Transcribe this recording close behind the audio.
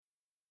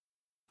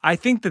I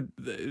think that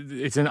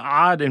it's an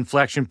odd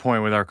inflection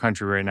point with our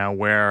country right now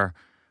where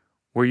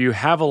you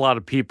have a lot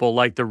of people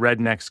like the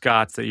redneck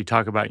Scots that you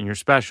talk about in your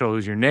special,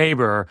 who's your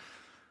neighbor,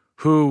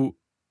 who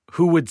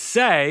would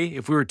say,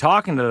 if we were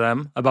talking to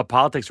them about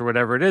politics or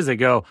whatever it is, they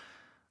go,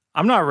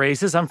 I'm not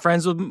racist, I'm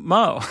friends with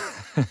Mo.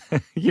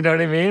 You know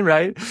what I mean,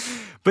 right?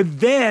 But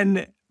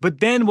then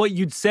what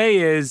you'd say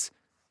is,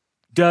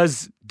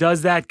 does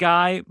that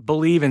guy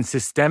believe in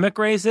systemic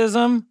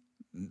racism?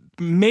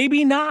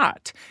 Maybe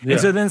not. Yeah.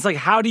 And so then it's like,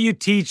 how do you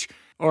teach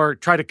or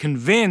try to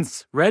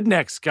convince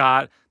redneck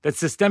Scott that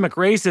systemic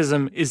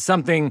racism is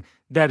something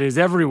that is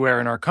everywhere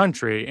in our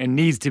country and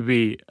needs to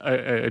be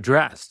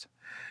addressed?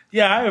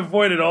 Yeah, I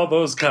avoided all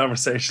those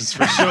conversations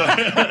for sure.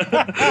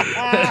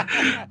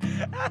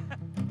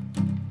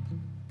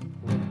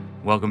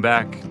 Welcome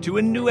back to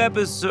a new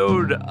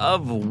episode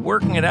of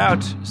Working It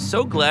Out.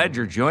 So glad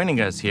you're joining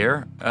us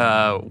here.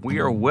 We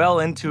are well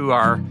into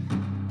our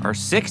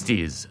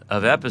 60s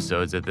of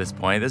episodes at this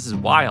point. This is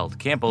wild.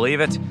 Can't believe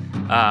it.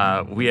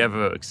 We have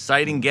an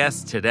exciting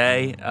guest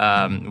today.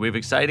 We have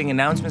exciting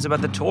announcements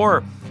about the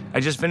tour. I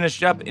just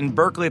finished up in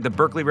Berkeley at the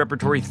Berkeley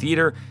Repertory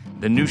Theater.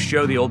 The new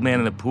show, The Old Man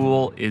in the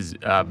Pool, is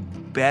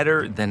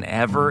better than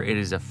ever. It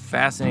is a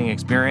fascinating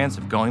experience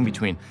of going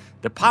between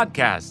the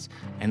podcasts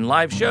and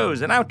live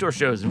shows and outdoor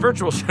shows and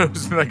virtual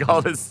shows and like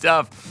all this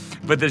stuff.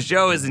 But the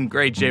show is in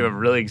great shape. I'm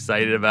really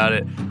excited about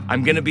it.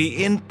 I'm going to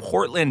be in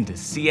Portland,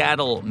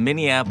 Seattle,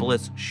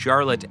 Minneapolis,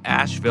 Charlotte,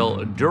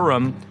 Asheville,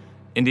 Durham,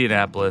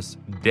 Indianapolis,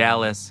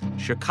 Dallas,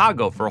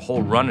 Chicago for a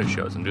whole run of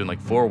shows. I'm doing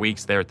like 4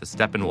 weeks there at the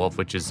Steppenwolf,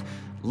 which is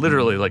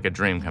literally like a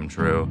dream come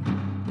true.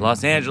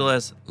 Los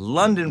Angeles,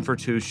 London for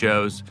 2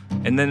 shows,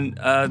 and then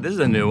this is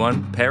a new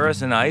one,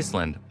 Paris and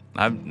Iceland.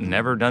 I've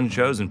never done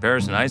shows in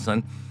Paris and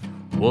Iceland.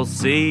 We'll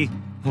see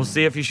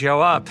if you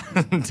show up.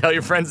 Tell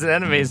your friends and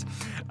enemies.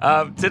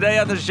 Today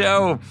on the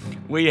show,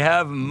 we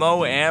have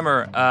Mo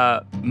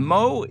Amer.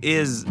 Mo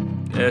is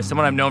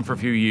someone I've known for a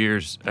few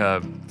years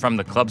from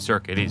the club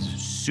circuit. He's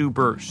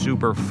super,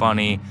 super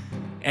funny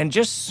and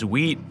just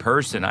sweet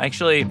person. I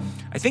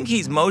think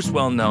he's most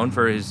well known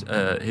for his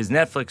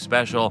Netflix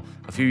special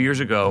a few years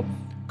ago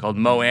called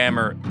Mo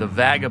Amer, The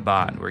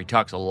Vagabond, where he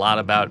talks a lot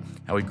about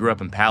how he grew up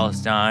in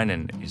Palestine,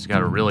 and he's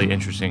got a really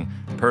interesting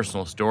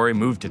personal story.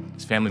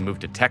 His family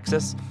moved to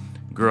Texas,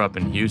 grew up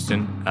in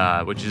Houston,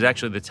 which is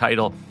actually the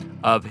title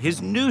of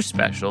his new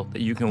special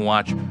that you can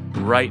watch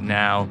right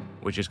now,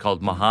 which is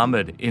called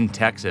Muhammad in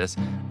Texas.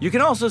 You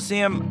can also see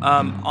him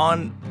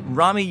on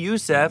Rami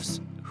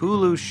Youssef's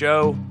Hulu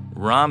show,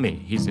 Rami.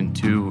 He's in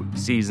 2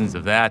 seasons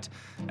of that.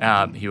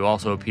 He will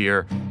also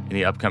appear in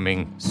the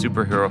upcoming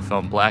superhero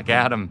film Black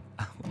Adam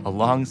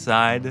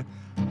alongside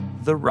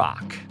The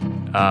Rock.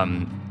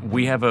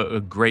 We have a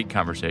great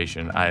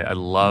conversation. I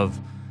love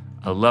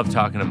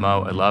talking to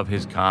Mo. I love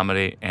his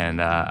comedy,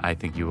 and I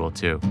think you will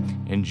too.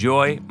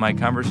 Enjoy my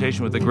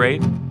conversation with the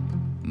great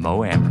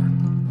Mo Amer.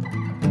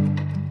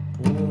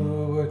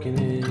 Working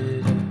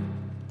it.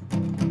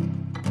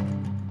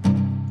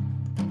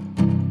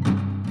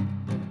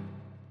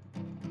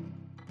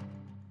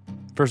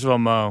 First of all,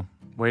 Mo,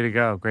 way to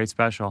go. Great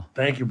special.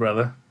 Thank you,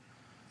 brother.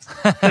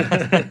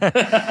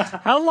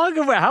 How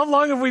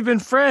long have we been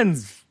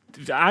friends?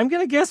 I'm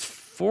going to guess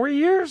 4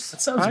 years?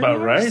 That sounds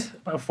about right.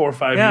 About 4 or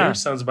 5 years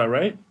sounds about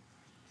right.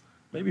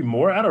 Maybe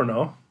more. I don't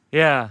know.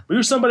 Yeah. But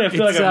you're somebody I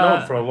feel like I've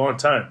known for a long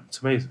time.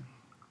 It's amazing.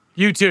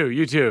 You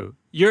too.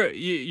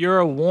 You're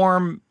a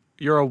warm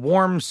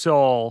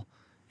soul,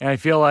 and I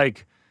feel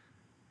like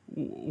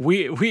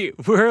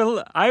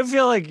I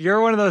feel like you're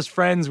one of those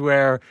friends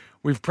where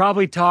we've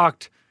probably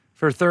talked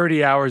for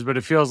 30 hours, but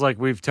it feels like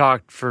we've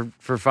talked for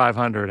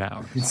 500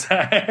 hours.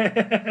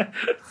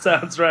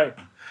 Sounds right.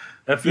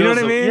 That feels, you know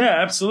what I mean?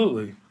 Yeah,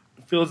 absolutely.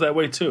 It feels that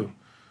way too.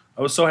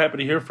 I was so happy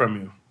to hear from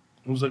you.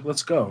 I was like,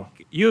 let's go.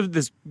 You have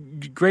this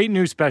great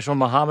new special,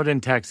 Muhammad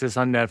in Texas,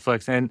 on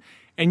Netflix, and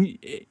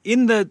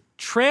in the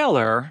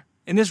trailer,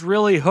 and this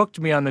really hooked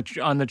me on the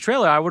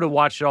trailer. I would have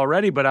watched it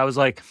already, but I was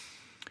like,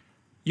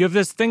 you have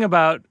this thing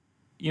about,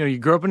 you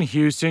grew up in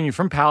Houston, you're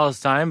from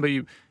Palestine, but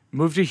you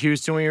moved to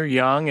Houston when you were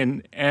young,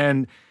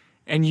 and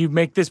you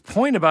make this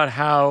point about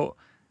how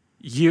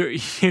you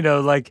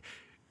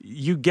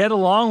get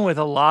along with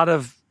a lot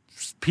of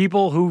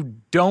people who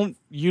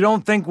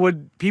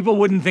people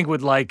wouldn't think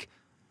would like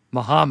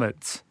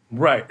Muhammad's.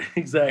 Right,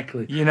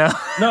 exactly.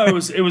 No,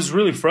 it was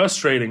really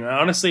frustrating.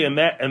 Honestly, and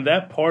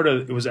that part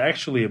of it was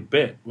actually a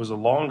bit. It was a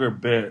longer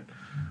bit.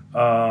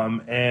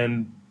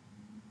 And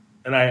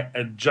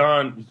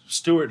Jon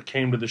Stewart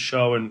came to the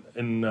show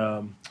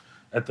and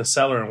at the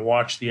Cellar and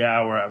watched the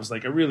hour. I was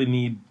like, I would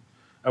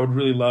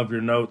really love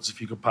your notes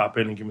if you could pop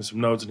in and give me some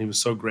notes. And he was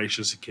so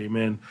gracious. He came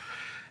in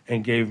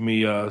and gave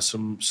me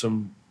some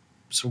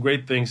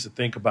great things to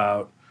think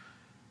about.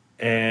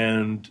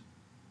 And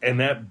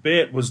that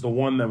bit was the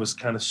one that was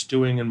kind of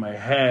stewing in my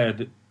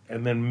head.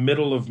 And then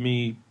middle of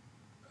me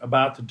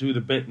about to do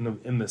the bit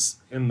in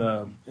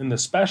the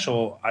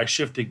special, I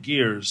shifted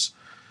gears.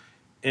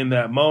 In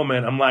that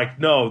moment, I'm like,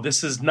 no,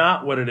 this is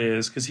not what it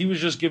is, because he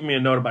was just giving me a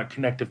note about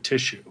connective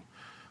tissue.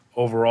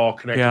 overall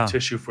connective Yeah.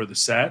 tissue for the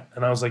set.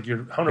 And I was like, you're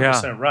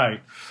 100%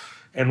 right.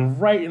 And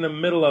right in the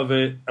middle of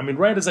it, I mean,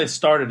 right as I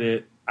started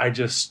it, I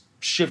just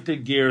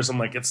shifted gears. I'm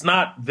like, it's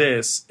not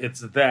this,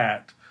 it's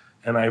that.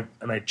 And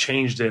I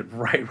changed it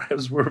right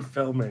as we're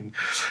filming.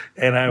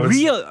 And I was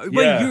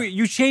Wait,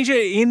 you changed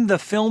it in the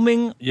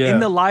filming, in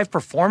the live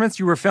performance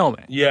you were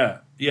filming. Yeah,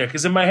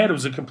 because in my head it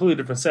was a completely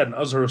different set. And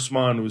Azhar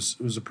Usman, who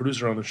was a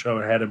producer on the show,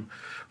 I had him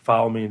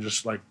follow me and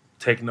just like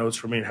take notes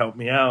for me and help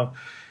me out.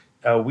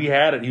 We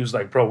had it. He was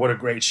like, "Bro, what a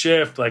great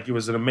shift! Like it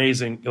was an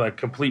amazing, like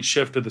complete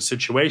shift of the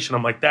situation."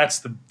 I'm like,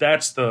 "That's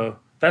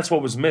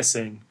what was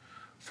missing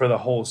for the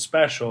whole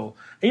special."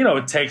 And, you know,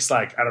 it takes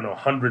like, I don't know,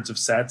 hundreds of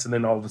sets, and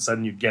then all of a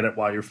sudden you get it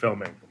while you're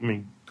filming. I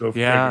mean, go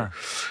figure.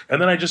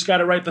 And then I just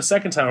got it right the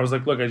second time. I was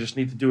like, look, I just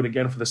need to do it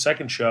again for the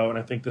second show, and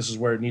I think this is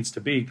where it needs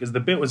to be, because the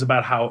bit was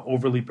about how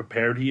overly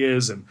prepared he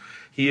is, and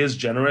he is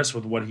generous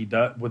with what he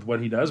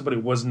does, but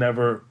it was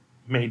never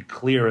made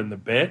clear in the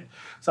bit.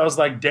 So I was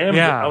like, damn it.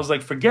 I was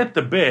like, forget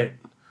the bit.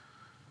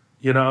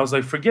 You know, I was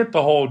like, forget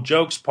the whole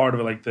jokes part of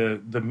it, like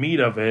the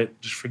meat of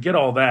it. Just forget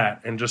all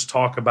that and just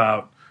talk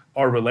about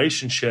our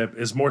relationship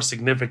is more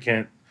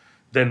significant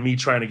than me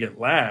trying to get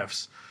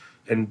laughs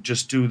and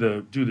just do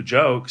the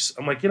jokes.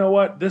 I'm like, you know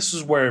what? This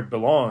is where it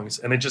belongs.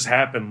 And it just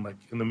happened like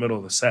in the middle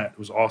of the set. It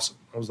was awesome.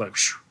 I was like,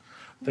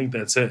 I think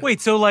that's it.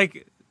 Wait, so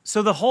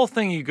the whole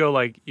thing you go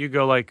like, you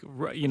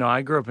know,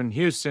 I grew up in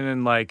Houston,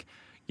 and like,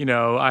 you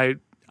know,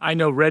 I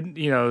know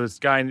this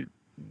guy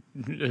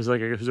is like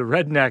who's a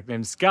redneck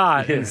named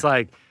Scott. Yeah.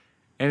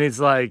 And it's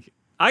like,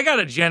 I got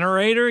a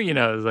generator, you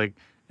know,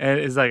 and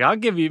it's like, I'll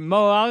give you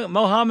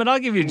Mohammed, I'll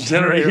give you a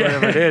generator,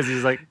 whatever it is.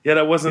 He's like, yeah,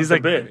 that wasn't the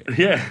bit.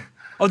 Yeah.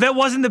 Oh, that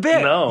wasn't the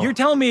bit. No. You're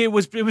telling me it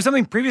was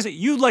something previous.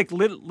 You like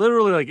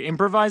literally like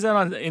improvised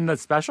that in the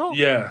special?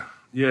 Yeah,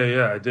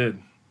 I did.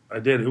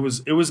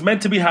 It was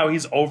meant to be how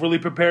he's overly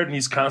prepared and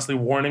he's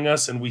constantly warning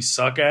us and we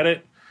suck at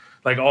it.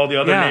 Like all the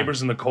other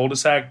neighbors in the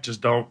cul-de-sac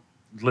just don't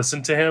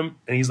listen to him.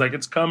 And he's like,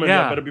 it's coming. You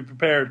better be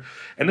prepared.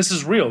 And this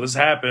is real. This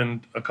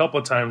happened a couple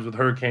of times with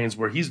hurricanes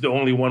where he's the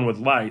only one with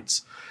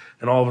lights.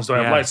 And all of us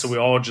don't have lights, so we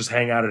all just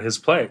hang out at his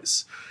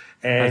place.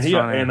 And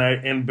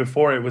and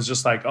before it was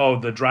just like, oh,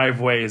 the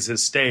driveway is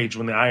his stage.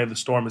 When the eye of the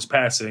storm is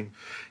passing,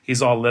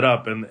 he's all lit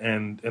up,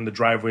 and the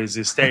driveway is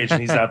his stage,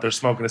 and he's out there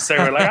smoking a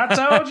cigarette, like, I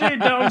told you,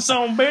 dumb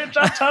son bitch,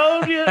 I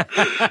told you.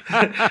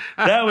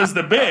 That was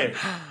the bit.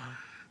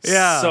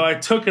 Yeah. So I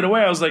took it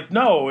away. I was like,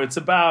 no, it's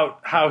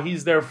about how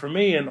he's there for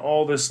me, and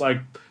all this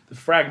like the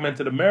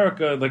fragmented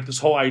America, like this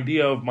whole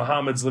idea of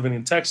Muhammad's living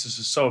in Texas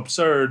is so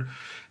absurd.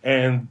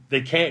 And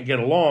they can't get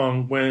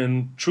along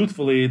when,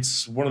 truthfully,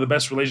 it's one of the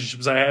best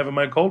relationships I have in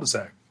my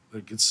cul-de-sac.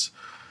 Like it's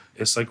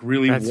like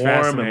really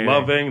warm and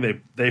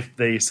loving.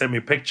 They send me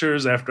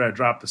pictures after I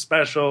drop the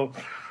special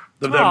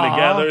of them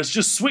together. It's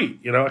just sweet,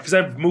 you know, because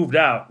I've moved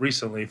out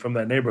recently from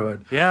that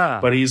neighborhood. Yeah,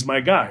 but he's my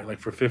guy. Like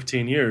for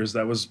 15 years,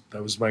 that was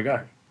my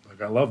guy. Like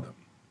I love them.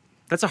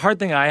 That's a hard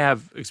thing I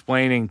have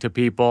explaining to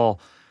people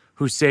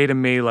who say to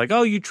me like,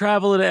 "Oh, you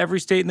travel to every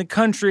state in the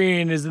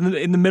country, and is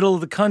in the middle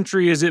of the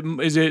country. Is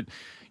it?"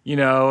 You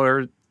know,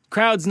 or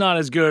crowd's not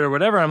as good or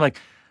whatever. I'm like,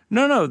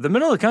 no, the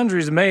middle of the country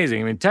is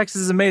amazing. I mean,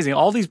 Texas is amazing.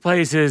 All these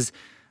places,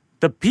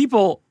 the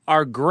people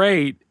are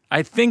great.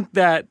 I think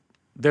that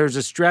there's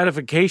a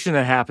stratification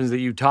that happens that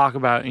you talk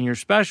about in your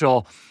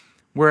special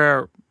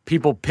where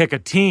people pick a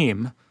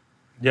team.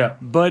 Yeah.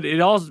 But it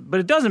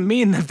doesn't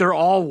mean that they're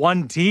all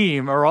one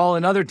team or all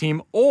another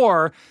team,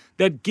 or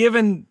that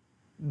given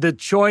the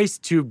choice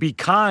to be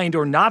kind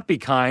or not be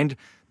kind,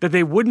 that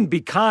they wouldn't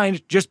be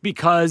kind just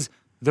because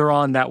they're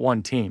on that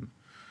one team.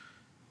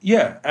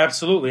 Yeah,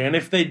 absolutely. And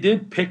if they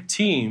did pick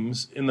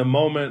teams in the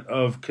moment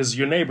of, because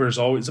your neighbors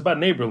always, it's about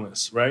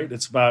neighborliness, right?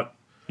 It's about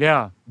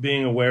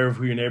being aware of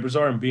who your neighbors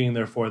are and being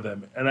there for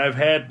them. And I've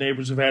had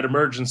neighbors who've had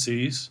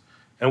emergencies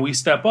and we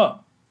step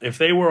up. If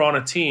they were on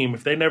a team,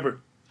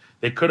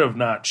 they could have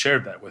not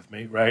shared that with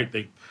me, right?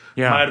 They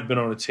might have been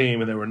on a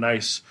team and they were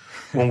nice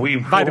when we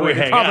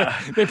hang out.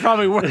 They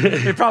probably were,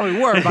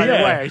 by the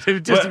way,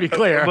 just to be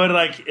clear. But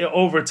like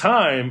over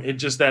time, it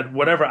just that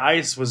whatever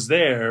ice was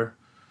there,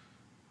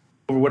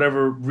 or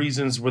whatever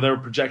reasons, whatever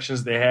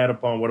projections they had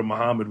upon what a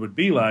Muhammad would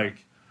be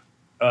like,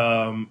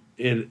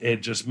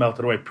 it just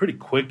melted away pretty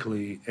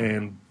quickly.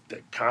 And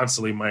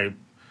constantly my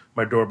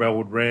doorbell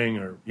would ring,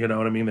 or you know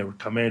what I mean? They would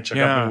come in, check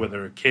up on me,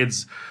 whether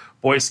kids,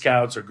 Boy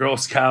Scouts or Girl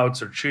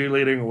Scouts or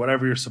cheerleading or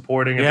whatever you're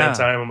supporting at that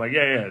time. I'm like,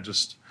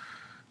 just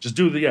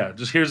do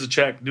just here's the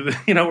check. Do the,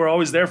 you know, we're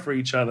always there for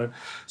each other.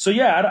 So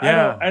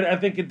I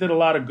think it did a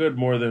lot of good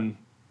more than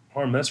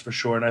harm. That's for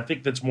sure. And I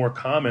think that's more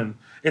common.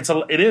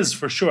 It is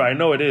for sure. I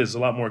know it is a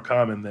lot more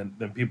common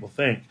than people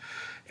think.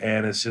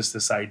 And it's just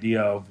this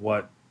idea of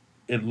what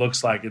it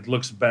looks like. It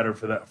looks better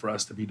for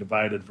us to be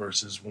divided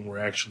versus when we're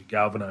actually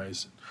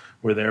galvanized. And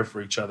we're there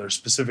for each other,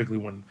 specifically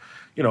when,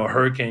 you know, a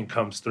hurricane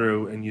comes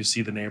through and you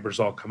see the neighbors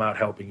all come out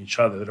helping each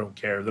other. They don't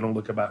care. They don't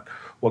look about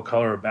what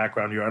color or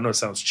background you're. I know it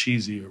sounds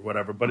cheesy or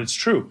whatever, but it's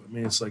true. I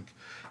mean, it's like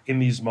in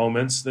these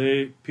moments,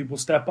 people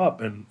step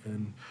up and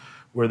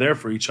we're there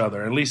for each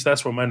other. At least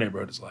that's what my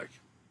neighborhood is like.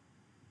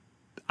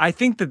 I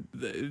think that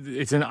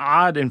it's an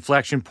odd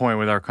inflection point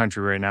with our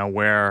country right now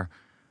where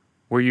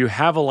you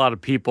have a lot of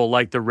people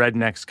like the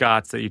redneck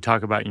Scots that you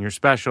talk about in your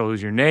special,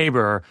 who's your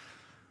neighbor,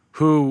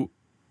 who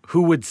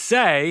would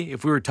say,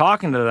 if we were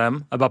talking to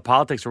them about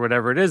politics or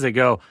whatever it is, they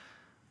go,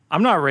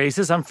 I'm not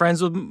racist, I'm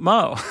friends with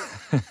Mo.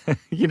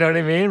 You know what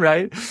I mean,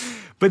 right?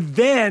 But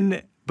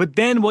then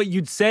what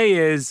you'd say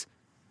is,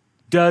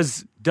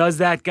 does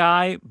that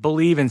guy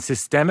believe in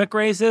systemic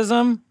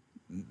racism?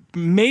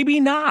 Maybe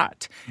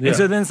not. Yeah. And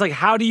so then it's like,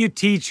 how do you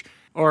teach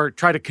or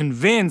try to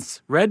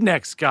convince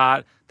redneck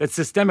Scott that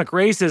systemic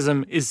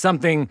racism is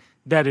something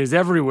that is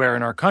everywhere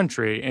in our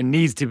country and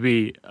needs to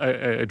be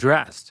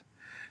addressed?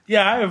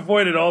 Yeah, I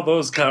avoided all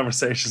those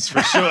conversations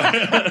for sure.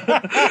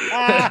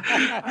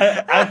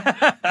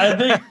 I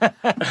think,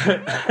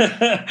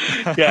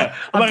 yeah.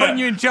 I'm putting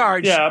you in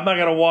charge. Yeah, I'm not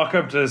going to walk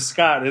up to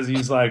Scott as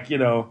he's like,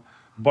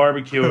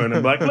 barbecuing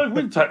and like, look,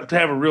 we to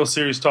have a real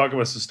serious talk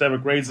about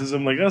systemic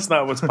racism. Like, that's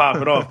not what's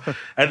popping off.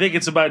 I think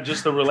it's about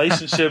just the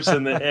relationships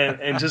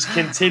and just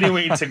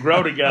continuing to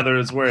grow together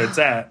is where it's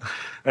at.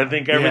 I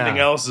think everything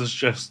else is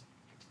just,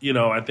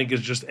 I think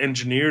it's just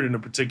engineered in a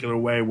particular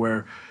way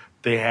where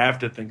they have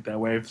to think that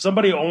way. If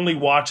somebody only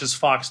watches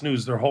Fox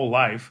News their whole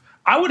life,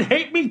 I would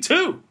hate me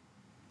too.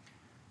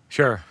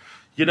 Sure.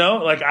 I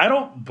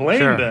don't blame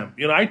them.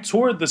 I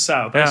toured the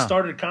South. Yeah. I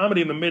started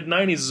comedy in the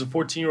mid-'90s as a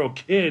 14-year-old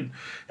kid,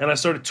 and I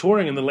started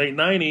touring in the late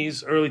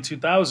 90s, early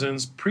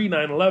 2000s,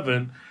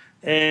 pre-9/11,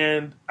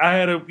 and I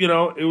had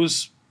it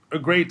was a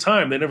great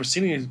time. They'd never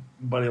seen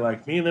anybody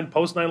like me, and then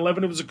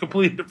post-9/11, it was a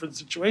completely different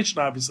situation,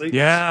 obviously.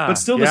 Yeah. But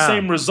still the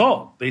same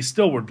result. They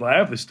still would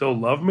laugh. They still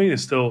loved me. They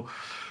still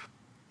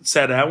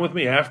sat down with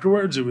me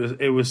afterwards. It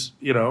was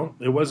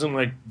it wasn't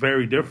like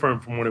very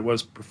different from what it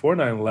was before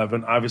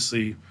 9/11.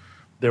 Obviously,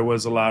 there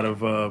was a lot of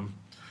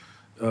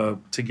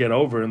to get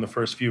over in the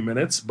first few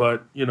minutes,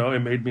 but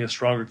it made me a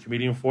stronger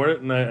comedian for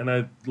it, and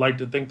I like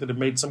to think that it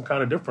made some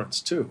kind of difference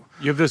too.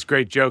 You have this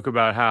great joke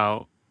about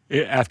how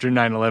after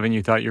 9/11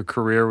 you thought your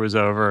career was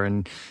over,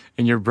 and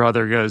your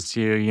brother goes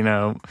to you,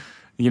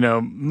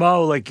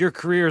 Mo, like, your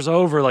career's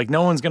over. Like,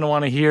 no one's going to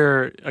want to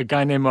hear a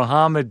guy named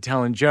Muhammad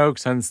telling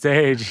jokes on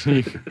stage.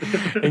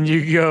 And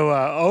you go,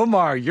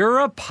 Omar, you're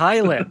a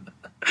pilot.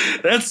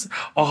 That's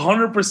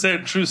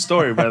 100% true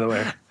story, by the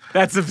way.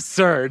 That's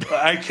absurd.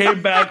 I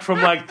came back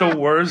from like the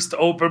worst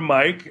open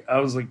mic. I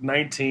was like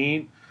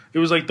 19. It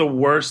was like the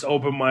worst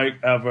open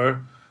mic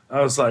ever. I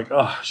was like,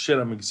 oh shit,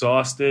 I'm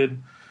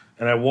exhausted.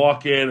 And I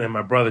walk in and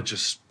my brother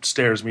just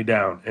stares me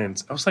down.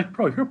 And I was like,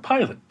 bro, you're a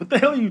pilot. What the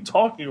hell are you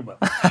talking about?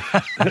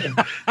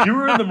 You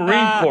were in the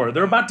Marine Corps.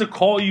 They're about to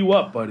call you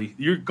up, buddy.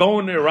 You're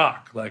going to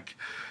Iraq. Like,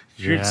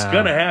 it's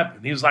going to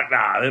happen. He was like,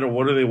 nah,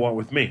 what do they want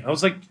with me? I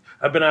was like,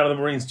 I've been out of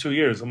the Marines 2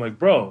 years. I'm like,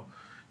 bro,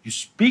 you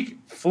speak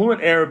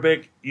fluent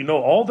Arabic. You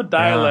know all the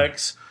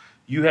dialects.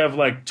 Yeah. You have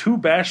like 2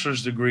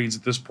 bachelor's degrees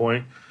at this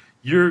point.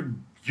 You're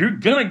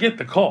going to get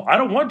the call. I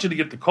don't want you to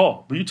get the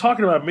call. But you're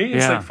talking about me?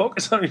 It's like,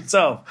 focus on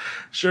yourself.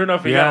 Sure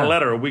enough, he got a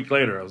letter a week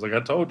later. I was like, I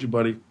told you,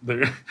 buddy.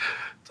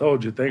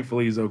 Told you.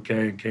 Thankfully, he's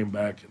okay and came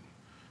back. And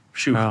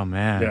shoot. Oh,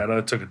 man. Yeah,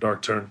 that took a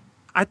dark turn.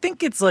 I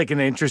think it's like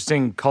an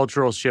interesting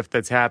cultural shift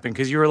that's happened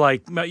because you were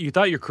like, you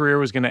thought your career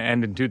was going to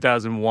end in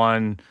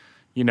 2001,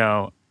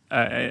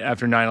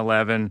 after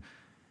 9/11.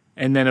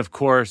 And then, of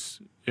course,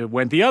 it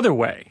went the other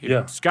way. It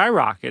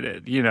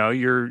skyrocketed.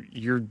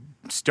 You're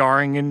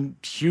starring in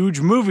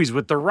huge movies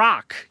with The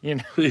Rock.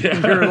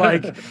 You're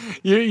like,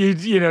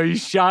 you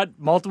shot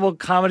multiple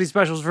comedy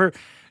specials for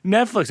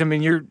Netflix. I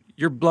mean,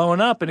 you're blowing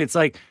up, and it's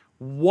like,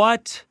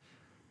 what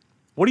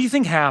do you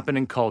think happened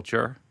in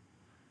culture,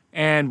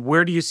 and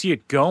where do you see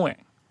it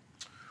going?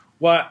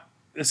 Well,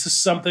 this is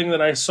something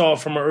that I saw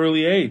from an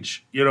early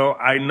age.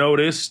 I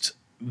noticed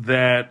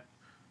that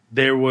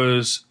there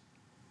was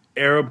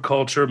Arab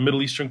culture,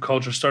 Middle Eastern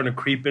culture starting to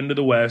creep into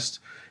the West.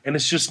 And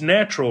it's just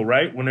natural,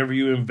 right? Whenever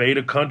you invade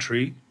a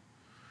country, you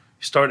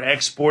start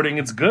exporting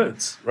its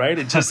goods, right?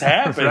 It just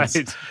happens.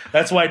 Right.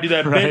 That's why I do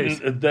that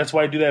bit. That's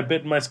why I do that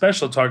bit in my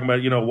special, talking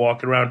about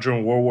walking around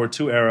during World War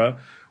II era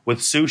with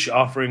sushi,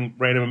 offering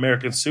random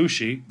American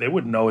sushi. They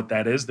wouldn't know what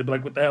that is. They'd be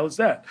like, "What the hell is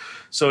that?"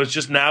 So it's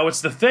just now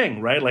it's the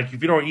thing, right? Like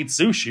if you don't eat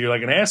sushi, you're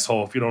like an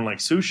asshole if you don't like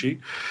sushi,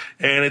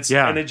 and it's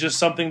just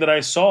something that I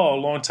saw a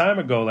long time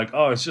ago. Like,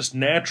 oh, it's just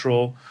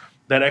natural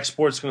that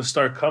export's going to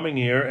start coming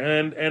here,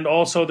 and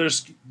also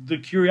there's the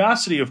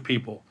curiosity of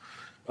people.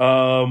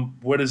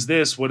 What is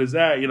this? What is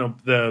that?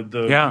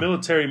 The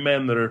military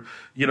men that are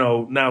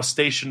now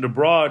stationed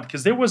abroad,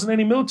 because there wasn't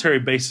any military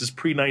bases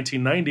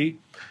pre-1990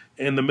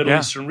 in the Middle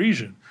Eastern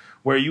region,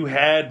 where you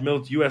had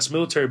U.S.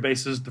 military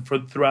bases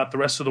throughout the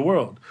rest of the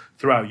world.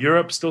 Throughout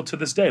Europe, still to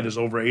this day, there's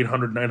over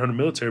 800, 900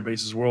 military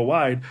bases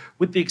worldwide,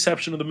 with the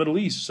exception of the Middle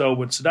East. So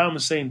what Saddam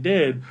Hussein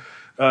did,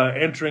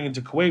 entering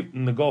into Kuwait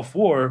in the Gulf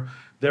War,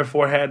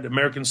 therefore had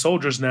American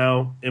soldiers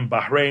now in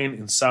Bahrain,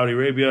 in Saudi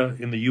Arabia,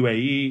 in the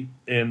UAE,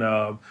 in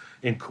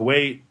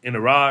Kuwait, in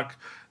Iraq,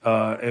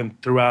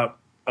 and throughout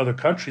other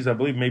countries. I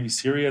believe maybe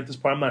Syria at this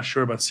point. I'm not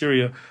sure about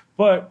Syria.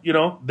 But,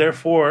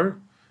 therefore,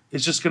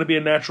 it's just going to be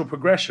a natural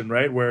progression,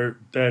 right? Where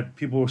that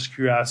people's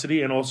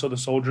curiosity and also the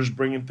soldiers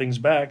bringing things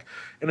back.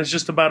 And it's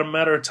just about a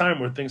matter of time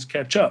where things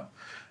catch up.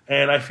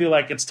 And I feel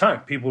like it's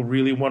time. People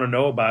really want to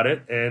know about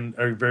it and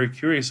are very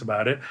curious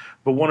about it,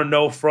 but want to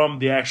know from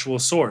the actual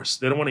source.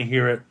 They don't want to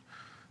hear it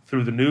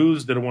through the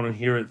news. They don't want to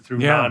hear it through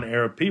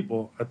non-Arab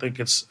people. I think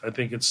it's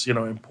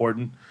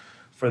important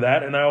for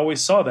that. And I always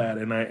saw that.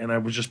 And I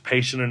was just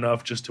patient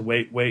enough just to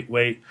wait.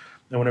 And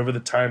whenever the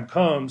time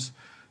comes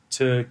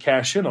to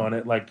cash in on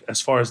it, like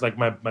as far as like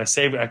my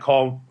saving, I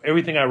call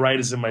everything I write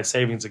is in my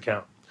savings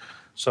account.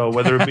 So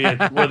whether it be a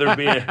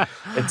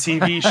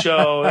TV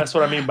show, that's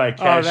what I mean by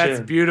cash in. Oh, that's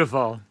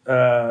beautiful.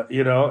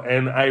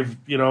 And I've,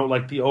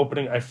 like the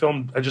opening, I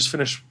just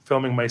finished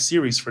filming my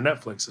series for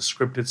Netflix, a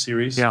scripted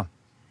series. Yeah.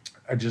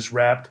 I just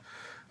wrapped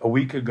a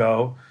week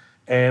ago.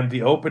 And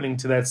the opening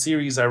to that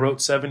series I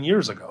wrote 7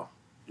 years ago,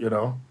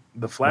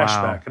 the flashback.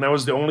 Wow. And that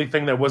was the only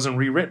thing that wasn't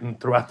rewritten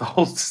throughout the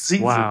whole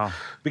season.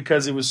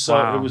 Because it was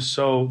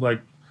so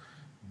like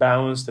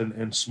balanced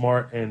and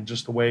smart, and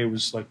just the way it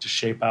was like to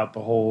shape out the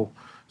whole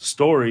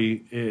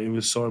story, it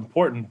was so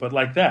important. But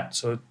like that,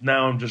 so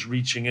now I'm just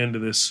reaching into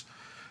this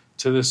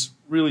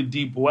really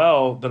deep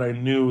well that I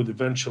knew that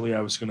eventually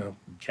I was going to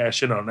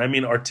cash in on. I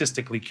mean,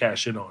 artistically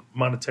cash in on.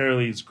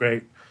 Monetarily, it's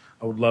great.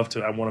 I would love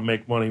to. I want to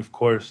make money, of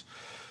course,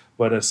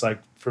 but it's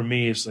like, for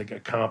me, it's like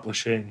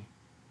accomplishing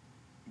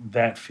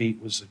that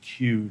feat was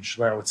huge.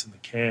 Now it's in the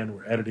can.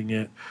 We're editing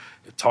it.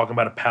 Talking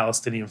about a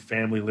Palestinian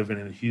family living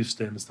in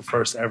Houston. It's the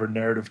first ever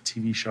narrative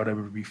TV show to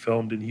ever be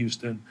filmed in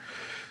Houston.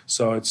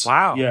 So it's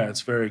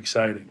it's very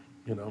exciting,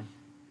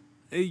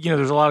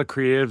 There's a lot of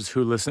creatives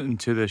who listen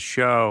to this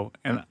show,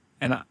 and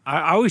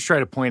I always try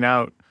to point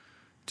out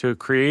to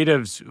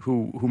creatives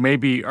who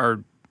maybe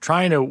are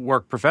trying to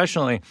work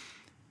professionally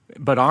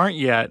but aren't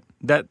yet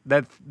that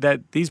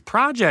these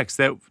projects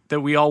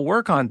that we all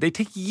work on, they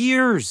take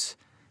years.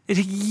 They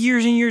take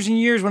years and years and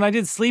years. When I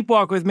did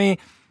Sleepwalk with Me,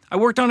 I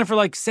worked on it for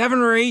like 7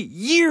 or 8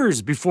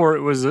 years before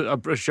it was a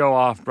show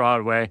off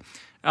Broadway.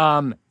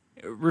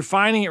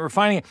 Refining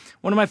it.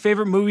 One of my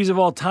favorite movies of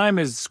all time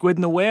is Squid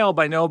and the Whale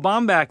by Noah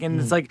Baumbach. And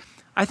it's like,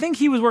 I think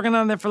he was working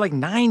on that for like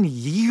 9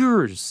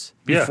 years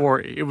before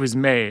it was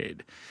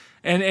made.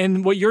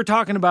 And what you're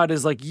talking about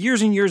is like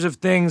years and years of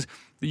things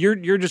that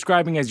you're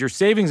describing as your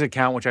savings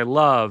account, which I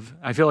love.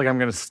 I feel like I'm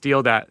going to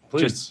steal that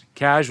just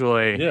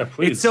casually. Yeah,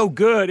 please. It's so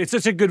good. It's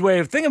such a good way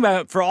of thinking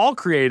about it for all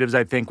creatives,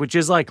 I think, which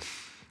is like,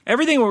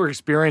 everything we're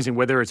experiencing,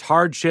 whether it's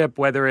hardship,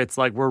 whether it's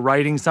like we're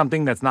writing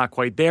something that's not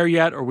quite there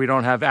yet, or we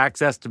don't have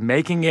access to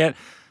making it,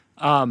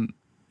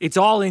 it's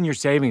all in your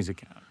savings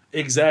account.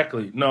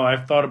 Exactly. No,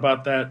 I've thought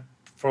about that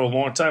for a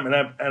long time, and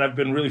I've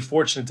been really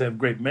fortunate to have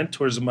great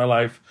mentors in my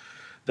life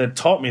that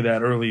taught me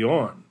that early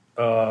on.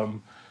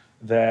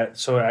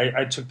 So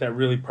I took that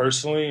really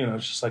personally, and I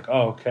was just like,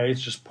 oh, okay,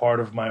 it's just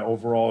part of my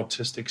overall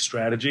artistic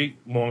strategy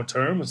long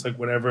term. It's like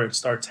whenever it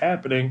starts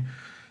happening,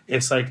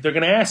 it's like they're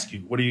going to ask you,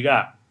 what do you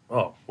got?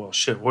 Oh, well,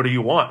 shit, what do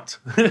you want?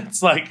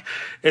 It's like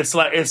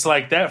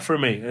that for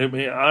me. I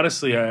mean,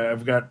 honestly,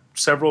 I've got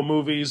several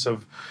movies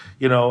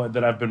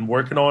that I've been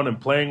working on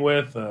and playing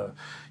with,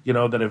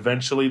 that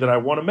eventually that I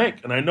want to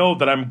make. And I know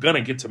that I'm going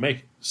to get to make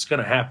it. It's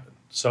going to happen.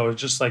 So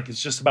it's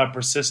just about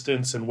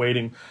persistence and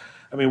waiting.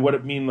 I mean, what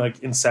it mean, like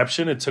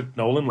Inception, it took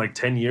Nolan like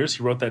 10 years.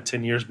 He wrote that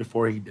 10 years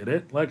before he did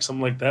it, like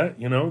something like that.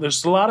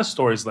 There's a lot of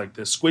stories like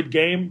this. Squid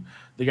Game,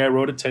 the guy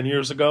wrote it 10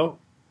 years ago,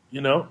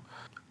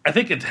 I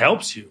think it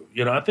helps you.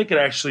 I think it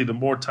actually, the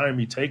more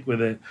time you take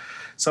with it,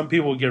 some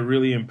people get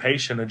really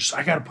impatient and just,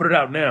 I got to put it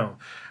out now.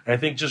 And I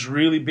think just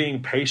really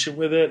being patient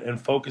with it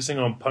and focusing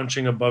on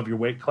punching above your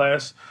weight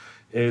class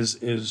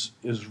is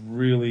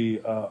really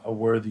a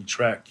worthy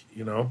trek,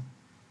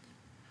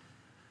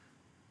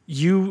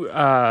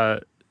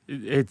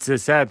 It's a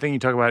sad thing you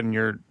talk about in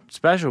your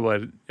special,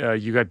 but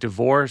you got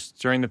divorced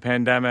during the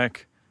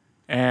pandemic,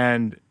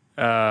 and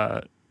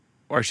or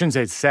I shouldn't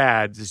say it's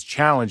sad, it's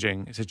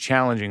challenging. It's a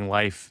challenging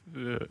life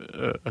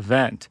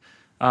event.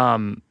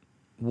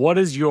 What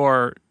is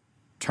your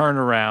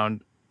turnaround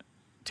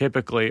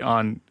typically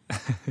on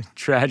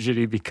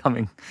tragedy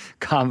becoming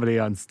comedy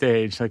on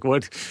stage? Like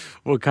what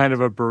kind of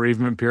a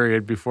bereavement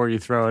period before you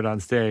throw it on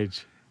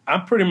stage?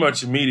 I'm pretty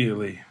much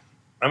immediately.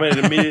 I mean,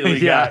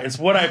 immediately, it's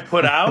what I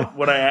put out.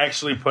 What I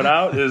actually put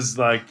out is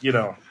like,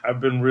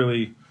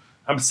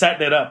 I'm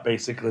setting it up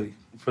basically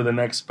for the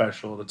next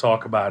special to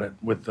talk about it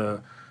with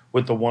the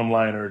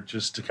one-liner,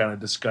 just to kind of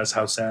discuss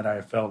how sad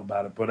I felt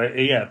about it. But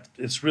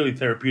it's really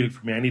therapeutic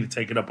for me. I need to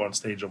take it up on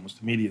stage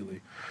almost immediately.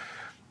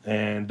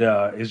 And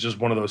it's just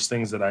one of those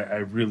things that I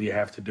really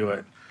have to do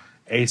it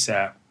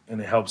ASAP,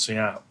 and it helps me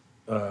out.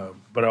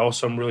 But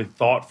also I'm really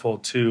thoughtful,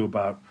 too,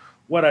 about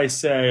what I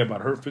say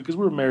about her, because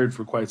we were married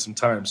for quite some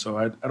time, so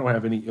I don't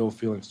have any ill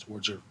feelings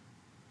towards her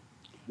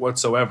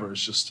whatsoever.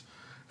 It's just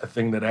a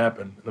thing that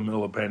happened in the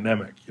middle of a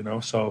pandemic,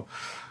 So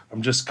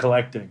I'm just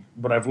collecting.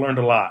 But I've learned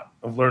a lot.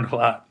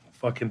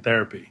 Fucking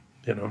therapy,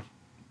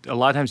 A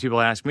lot of times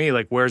people ask me,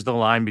 like, where's the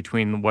line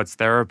between what's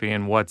therapy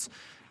and what's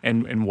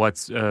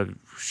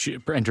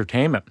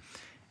entertainment?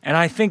 And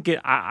I think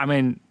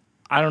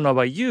I don't know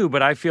about you,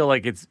 but I feel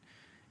like it's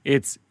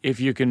if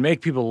you can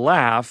make people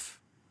laugh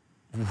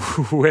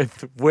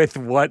with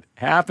what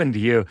happened to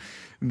you,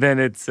 then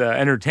it's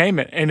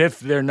entertainment. And if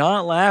they're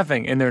not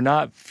laughing and they're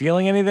not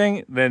feeling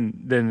anything,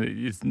 then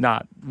it's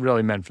not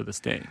really meant for the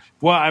stage.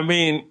 Well, I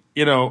mean,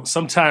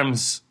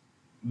 sometimes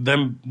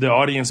the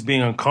audience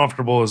being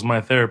uncomfortable is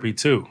my therapy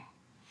too.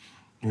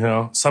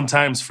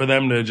 Sometimes for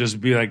them to just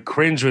be like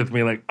cringe with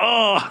me, like,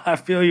 oh, I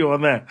feel you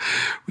on that.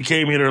 We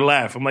came here to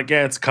laugh. I'm like,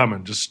 yeah, it's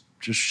coming. Just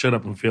shut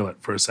up and feel it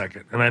for a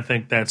second. And I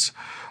think that's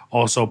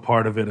also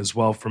part of it as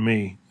well for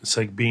me. It's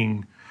like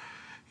being,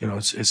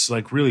 it's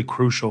like really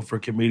crucial for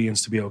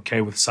comedians to be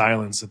okay with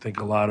silence. I think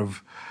a lot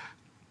of,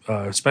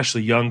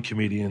 especially young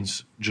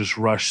comedians, just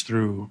rush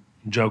through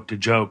joke to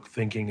joke,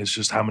 thinking it's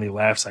just how many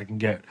laughs I can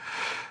get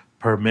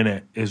per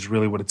minute is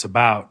really what it's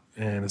about.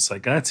 And it's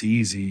like, that's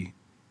easy.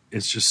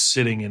 It's just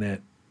sitting in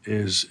it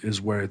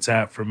is where it's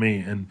at for me.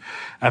 And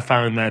I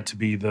found that to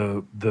be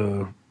the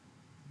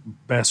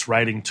best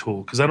writing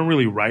tool, because I don't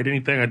really write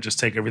anything. I just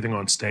take everything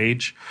on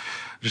stage.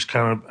 Just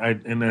kind of,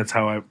 and that's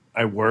how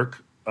I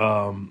work.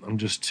 I'm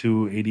just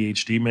too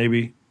ADHD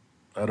maybe.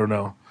 I don't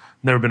know.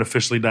 Never been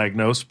officially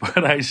diagnosed,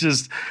 but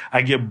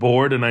I get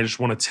bored and I just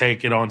want to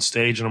take it on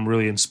stage, and I'm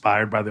really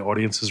inspired by the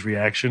audience's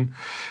reaction.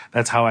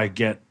 That's how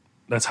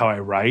I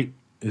write,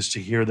 is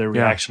to hear their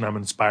reaction. Yeah. I'm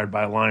inspired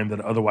by a line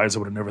that otherwise I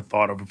would have never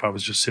thought of if I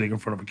was just sitting in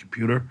front of a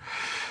computer.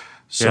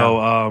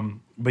 So,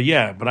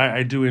 but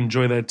I do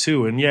enjoy that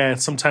too. And yeah,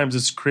 sometimes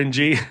it's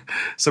cringy.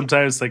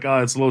 Sometimes it's like,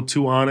 oh, it's a little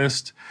too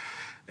honest.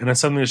 And that's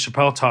something that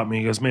Chappelle taught me.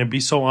 He goes, man, be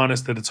so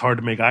honest that it's hard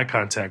to make eye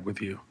contact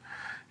with you.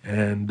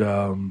 And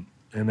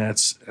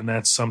that's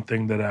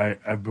something that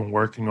I've been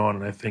working on.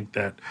 And I think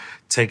that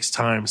takes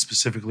time,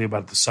 specifically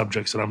about the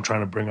subjects that I'm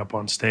trying to bring up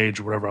on stage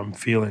or whatever I'm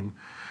feeling.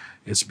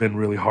 It's been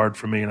really hard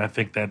for me. And I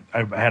think that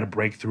I've had a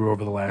breakthrough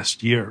over the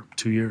last 2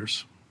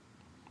 years.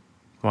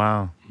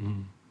 Wow.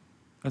 Mm.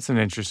 That's an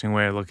interesting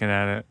way of looking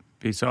at it.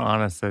 Be so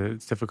honest that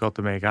it's difficult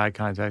to make eye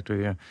contact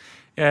with you.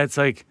 Yeah, it's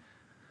like,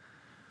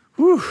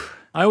 whew.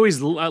 I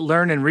always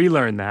learn and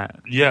relearn that.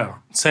 Yeah,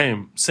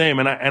 same.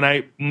 And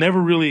I never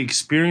really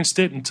experienced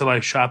it until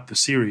I shot the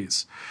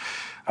series.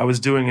 I was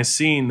doing a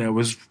scene that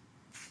was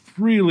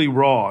really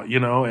raw,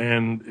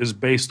 and is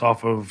based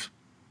off of,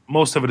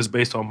 most of it is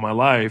based off my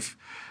life,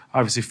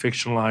 obviously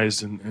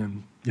fictionalized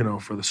and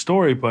for the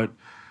story, but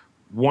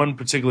one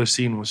particular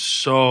scene was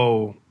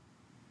so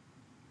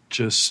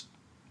just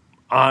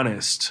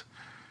honest.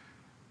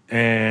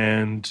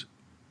 And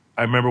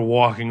I remember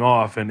walking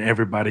off and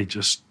everybody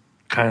just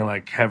kind of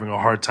like having a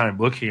hard time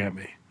looking at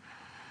me.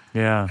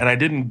 Yeah. And I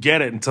didn't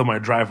get it until my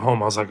drive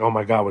home. I was like, oh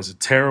my God, was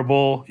it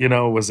terrible?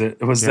 Was that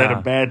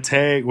a bad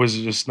take? Was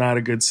it just not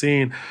a good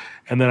scene?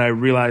 And then I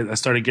realized, I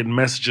started getting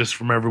messages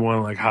from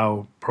everyone, like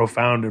how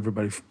profound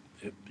everybody,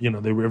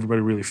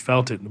 everybody really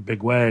felt it in a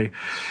big way.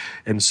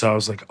 And so I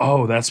was like,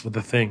 oh, that's what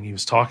the thing he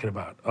was talking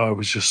about. Oh, it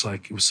was just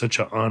like, it was such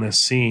an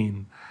honest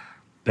scene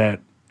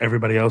that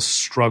everybody else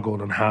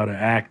struggled on how to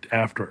act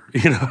after.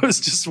 It's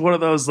just one of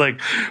those,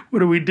 like, what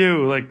do we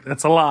do? Like,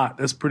 that's a lot.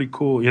 That's pretty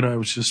cool. It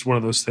was just one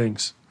of those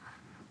things.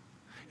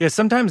 Yeah,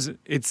 sometimes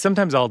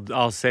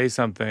I'll say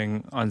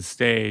something on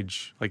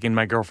stage, like in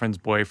My Girlfriend's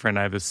Boyfriend.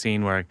 I have a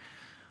scene where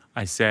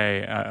I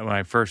say I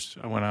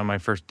went on my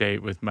first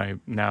date with my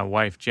now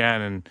wife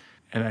Jen,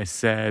 and I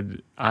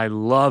said, I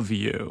love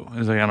you. It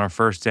was like on our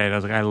first date. I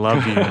was like, I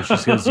love you. And she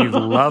says, you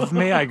love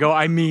me? I go,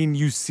 I mean,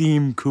 you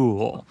seem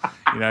cool.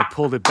 I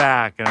pulled it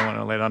back and I want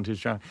to lay it on too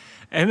strong.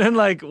 And then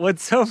like,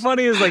 what's so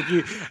funny is like,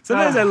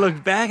 sometimes I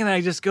look back and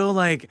I just go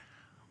like,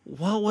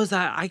 what was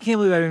that? I can't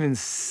believe I even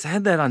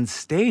said that on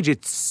stage.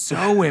 It's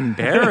so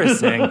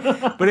embarrassing.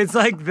 But it's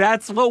like,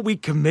 that's what we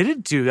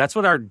committed to. That's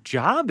what our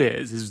job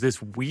is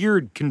this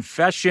weird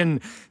confession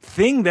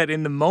thing that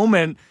in the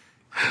moment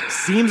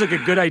seems like a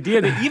good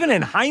idea. That even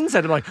in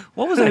hindsight, I'm like,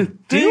 what was I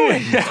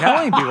doing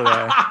telling people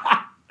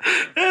that?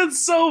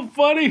 It's so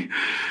funny.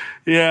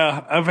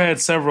 Yeah, I've had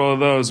several of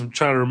those. I'm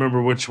trying to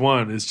remember which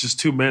one. It's just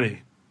too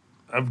many.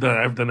 I've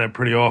done that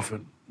pretty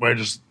often, where I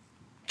just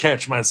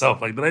catch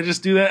myself like, did I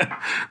just do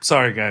that?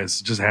 Sorry,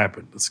 guys. It just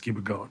happened. Let's keep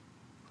it going.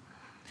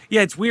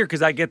 Yeah, it's weird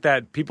because I get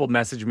that people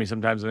message me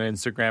sometimes on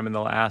Instagram and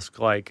they'll ask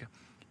like,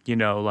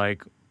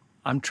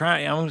 I'm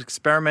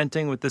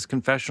experimenting with this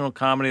confessional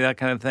comedy, that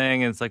kind of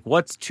thing. And it's like,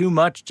 what's too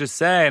much to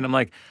say? And I'm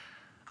like,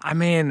 I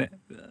mean,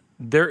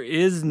 there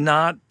is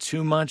not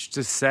too much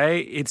to say.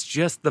 It's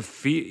just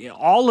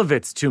all of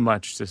it's too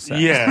much to say.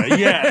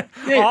 Yeah.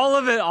 all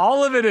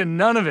of it and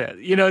none of it.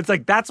 It's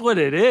like, that's what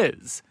it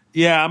is.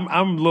 Yeah,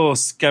 I'm a little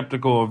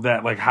skeptical of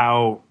that, like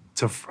how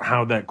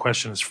that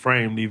question is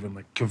framed, even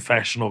like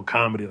confessional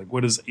comedy. Like,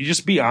 what is, you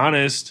just be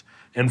honest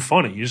and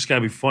funny. You just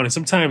gotta be funny.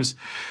 Sometimes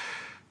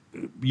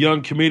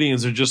young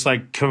comedians are just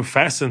like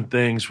confessing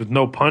things with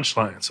no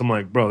punchlines. I'm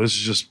like, bro, this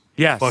is just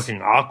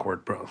fucking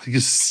awkward, bro.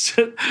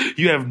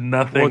 You have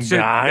nothing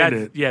behind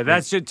it. Yeah,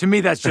 that's just, to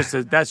me. That's just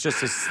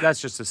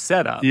a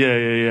setup.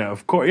 Yeah.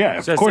 Of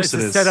course, of course it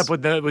is. It's a setup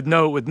with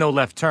no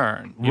left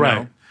turn.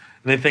 Right.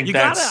 And they think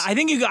I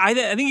think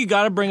you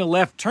gotta bring a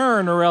left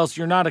turn, or else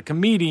you're not a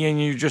comedian.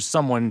 You're just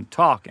someone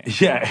talking.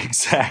 Yeah,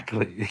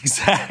 exactly.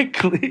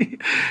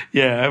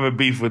 Yeah, I have a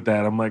beef with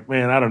that. I'm like,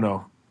 man, I don't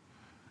know.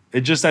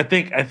 It just, I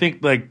think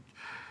like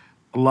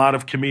a lot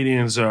of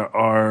comedians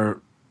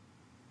are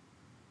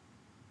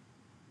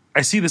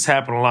I see this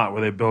happen a lot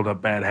where they build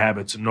up bad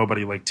habits and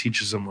nobody like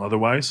teaches them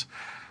otherwise,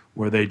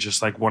 where they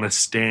just like want to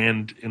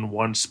stand in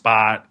one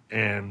spot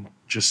and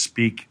just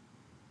speak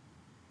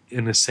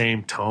in the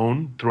same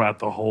tone throughout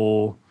the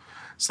whole.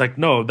 It's like,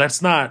 no,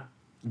 that's not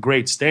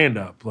great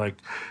stand-up. Like,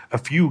 a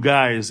few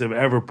guys have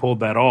ever pulled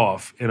that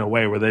off in a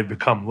way where they've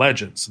become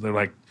legends. They're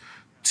like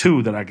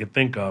two that I could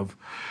think of.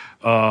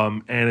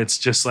 And it's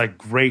just like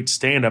great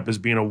stand-up is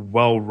being a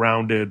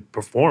well-rounded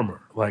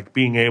performer, like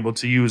being able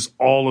to use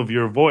all of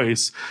your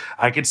voice.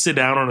 I could sit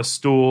down on a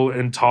stool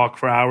and talk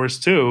for hours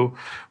too,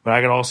 but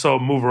I could also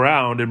move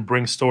around and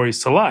bring stories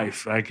to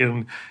life. I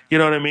can, you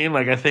know what I mean?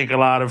 Like, I think a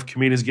lot of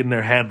comedians get in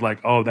their head like,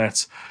 oh,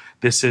 this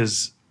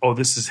is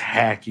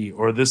hacky,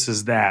 or this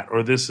is that,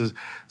 or this is,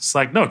 it's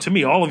like, no, to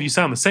me, all of you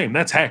sound the same.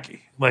 That's hacky.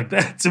 Like,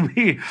 that to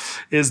me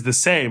is the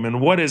same.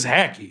 And what is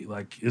hacky?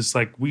 Like, it's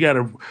like, we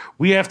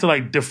have to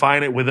like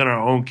define it within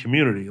our own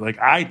community. Like,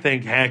 I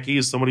think hacky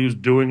is somebody who's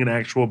doing an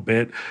actual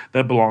bit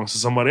that belongs to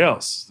somebody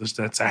else.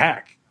 That's a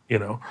hack, you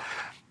know?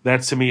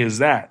 That to me is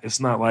that. It's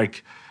not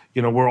like,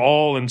 you know, we're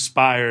all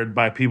inspired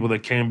by people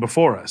that came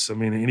before us. I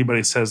mean,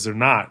 anybody says they're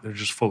not, they're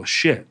just full of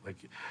shit. Like,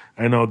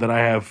 I know that I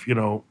have, you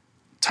know,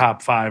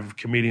 top 5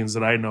 comedians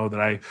that I know that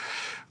I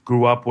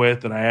grew up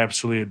with, that I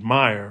absolutely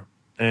admire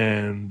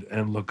and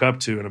look up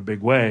to in a big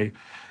way.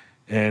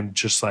 And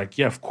just like,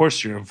 yeah, of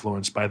course you're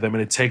influenced by them.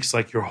 And it takes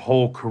like your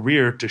whole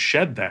career to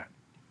shed that.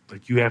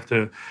 Like,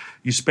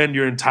 you spend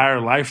your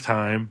entire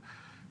lifetime,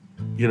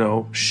 you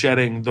know,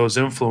 shedding those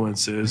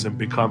influences and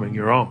becoming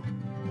your own.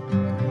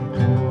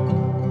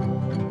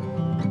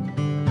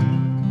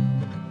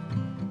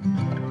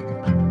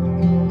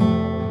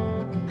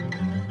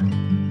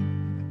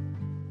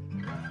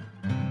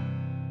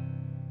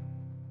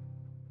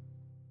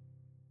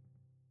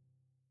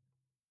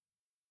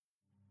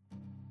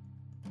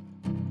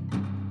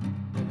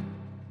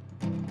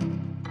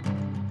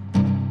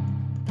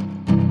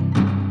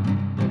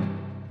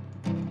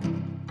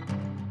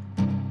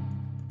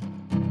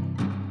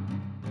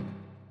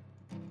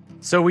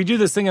 So we do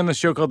this thing on the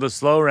show called the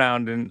Slow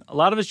Round, and a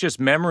lot of it's just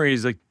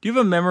memories. Like, do you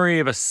have a memory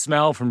of a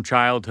smell from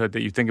childhood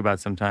that you think about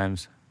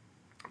sometimes?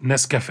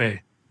 Nescafe.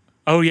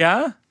 Oh,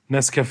 yeah?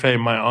 Nescafe,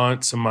 my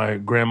aunts and my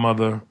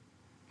grandmother.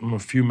 A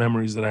few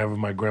memories that I have of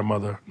my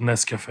grandmother.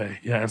 Nescafe,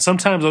 yeah. And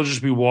sometimes I'll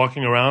just be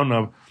walking around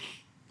and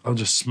I'll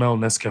just smell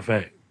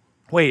Nescafe.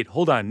 Wait,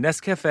 hold on.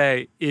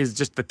 Nescafe is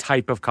just the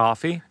type of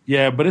coffee?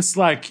 Yeah, but it's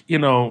like, you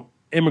know,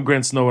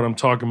 immigrants know what I'm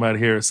talking about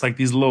here. It's like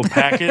these little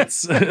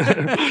packets.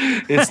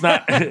 It's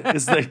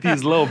like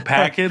these little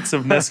packets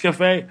of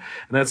Nescafe. And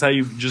that's how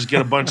you just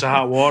get a bunch of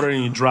hot water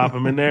and you drop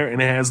them in there.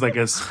 And it has like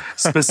a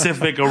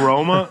specific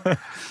aroma.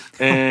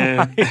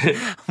 And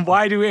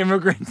why do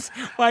immigrants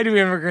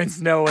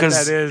know what that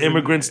is? Because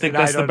immigrants think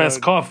that's the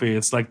best coffee.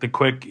 It's like the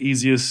quick,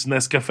 easiest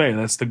Nescafe.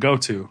 That's the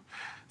go-to.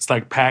 It's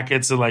like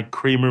packets of like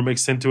creamer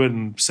mixed into it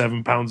and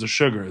 7 pounds of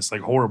sugar. It's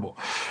like horrible.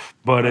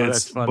 But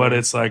it's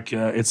like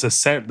it's a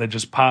scent that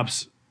just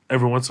pops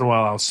every once in a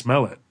while. I'll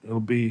smell it. It'll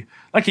be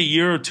like a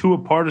year or two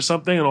apart or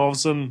something, and all of a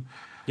sudden,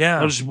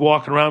 I'll just be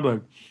walking around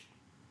like,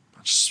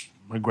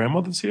 my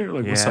grandmother's here.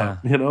 Like, what's up?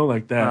 You know,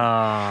 like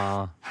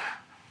that.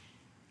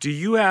 Do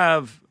you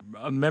have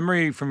a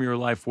memory from your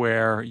life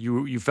where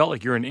you felt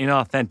like you're an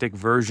inauthentic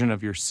version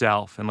of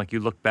yourself, and like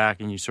you look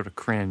back and you sort of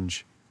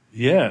cringe?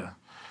 Yeah.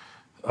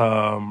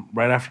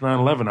 Right after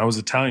 9/11, I was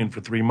Italian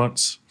for 3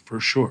 months. For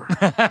sure.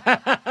 I'm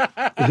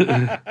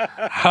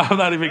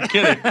not even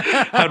kidding.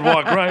 I'd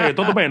walk right here.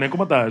 Tutto bene, come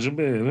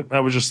stai? I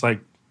was just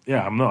like,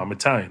 yeah, I'm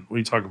Italian. What are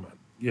you talking about?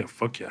 Yeah,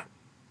 fuck yeah.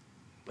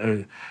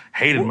 I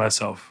hated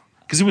myself.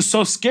 Because it was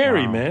so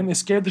scary, man. They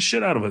scared the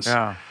shit out of us.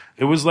 Yeah.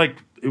 It was like,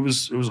 it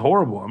was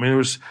horrible. I mean, there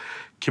was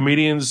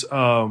comedians,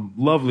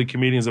 lovely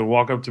comedians that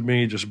walk up to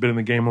me, just been in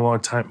the game a long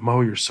time.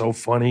 Mo, you're so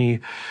funny.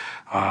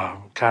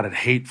 God, I'd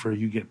hate for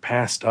you to get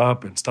passed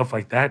up and stuff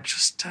like that.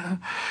 Just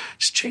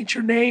change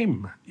your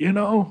name, you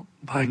know?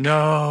 Like,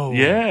 no.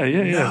 Yeah.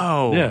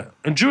 No. Yeah.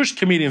 And Jewish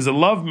comedians that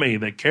love me,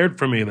 that cared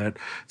for me, that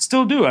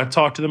still do. I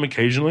talk to them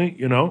occasionally,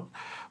 you know?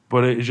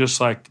 But it's just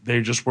like, they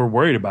just were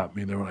worried about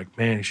me. They were like,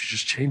 man, you should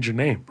just change your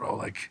name, bro.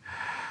 Like,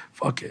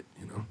 fuck it,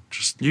 you know?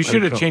 You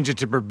should have changed it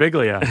to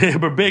Birbiglia.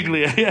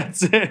 Birbiglia, yeah,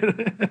 that's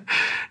it.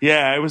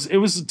 Yeah, it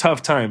was a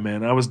tough time,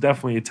 man. I was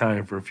definitely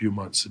Italian for a few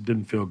months. It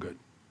didn't feel good.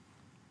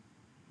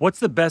 What's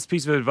the best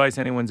piece of advice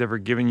anyone's ever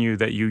given you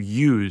that you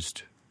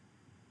used?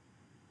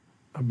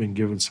 I've been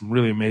given some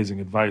really amazing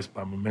advice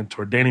by my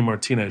mentor, Danny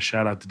Martinez.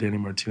 Shout out to Danny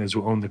Martinez,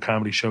 who owned the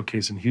Comedy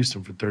Showcase in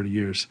Houston for 30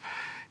 years.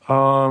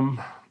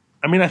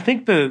 I mean, I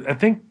think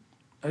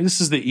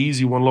this is the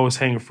easy one, lowest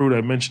hanging fruit.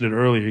 I mentioned it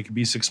earlier. You could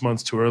be 6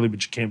 months too early,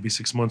 but you can't be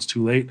 6 months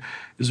too late.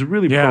 It's a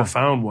really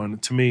profound one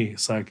to me.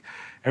 It's like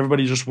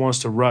everybody just wants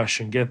to rush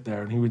and get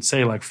there. And he would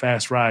say like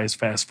fast rise,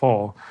 fast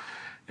fall.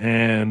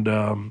 and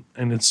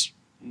it's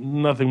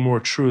nothing more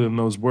true than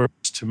those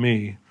words to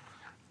me.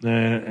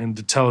 And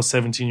to tell a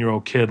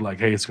 17-year-old kid, like,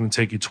 hey, it's going to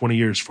take you 20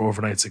 years for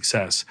overnight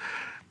success.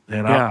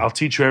 And I'll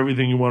teach you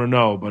everything you want to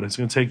know, but it's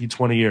going to take you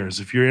 20 years.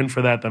 If you're in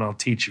for that, then I'll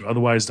teach you.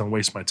 Otherwise, don't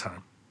waste my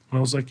time. And I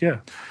was like,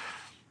 yeah.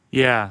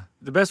 Yeah.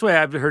 The best way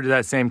I've heard of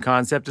that same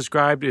concept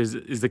described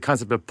is the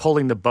concept of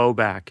pulling the bow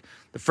back.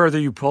 The further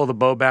you pull the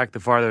bow back, the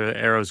farther the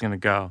arrow is going to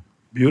go.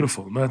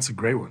 Beautiful. That's a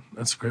great one.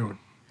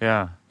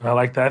 Yeah. I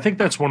like that. I think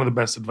that's one of the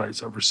best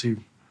advice I've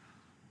received.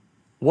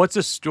 What's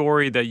a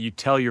story that you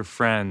tell your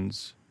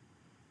friends,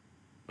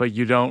 but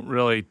you don't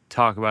really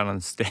talk about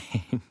on stage?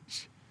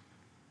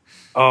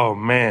 Oh,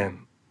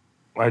 man.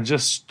 I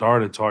just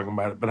started talking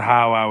about it, but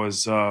how I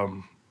was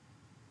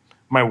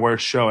my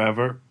worst show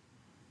ever.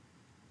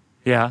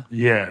 Yeah?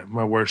 Yeah,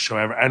 my worst show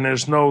ever. And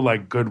there's no,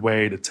 like, good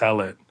way to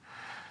tell it.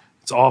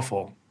 It's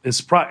awful.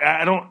 It's probably,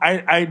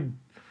 I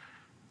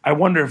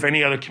wonder if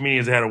any other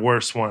comedians had a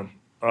worse one.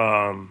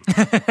 I'm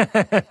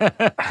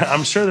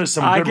sure there's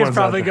some good ones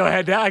out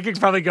there. I could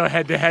probably go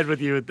head to head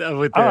with you with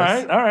this. All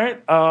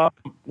right.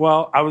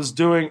 Well,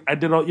 I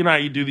did all, you know how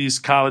you do these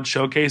college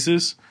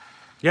showcases?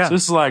 Yeah. So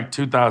this is like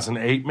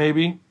 2008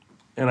 maybe.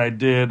 And I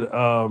did,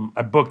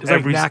 I booked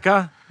every. Like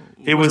NACA?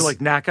 It was like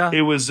NACA?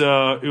 It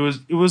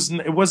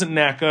wasn't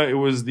NACA. It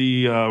was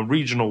the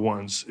regional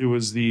ones. It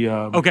was the.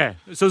 Okay.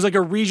 So it was like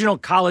a regional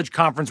college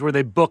conference where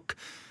they book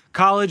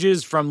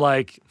colleges from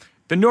like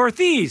the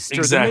Northeast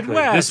or the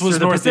Midwest this was or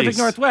the Northeast. Pacific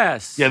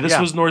Northwest. Yeah, this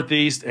was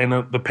Northeast, and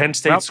the Penn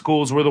State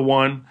schools were the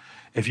one.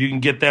 If you can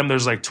get them,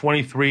 there's like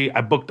 23.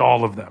 I booked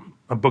all of them.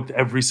 I booked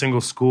every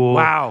single school.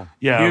 Wow.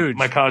 Yeah. Huge.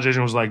 My college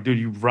agent was like, dude,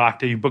 you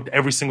rocked it. You booked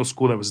every single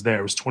school that was there.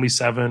 It was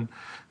 27.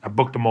 I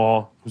booked them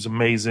all. It was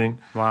amazing.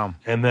 Wow.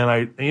 And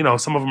then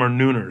some of them are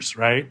nooners,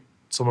 right?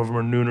 Some of them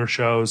are nooner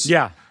shows.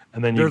 Yeah.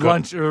 And then they're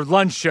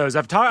lunch shows.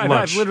 I've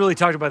literally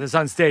talked about this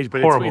on stage,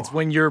 but it's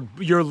when you're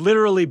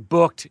literally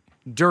booked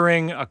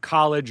during a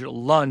college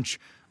lunch,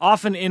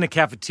 often in a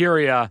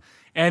cafeteria,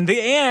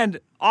 and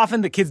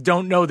often the kids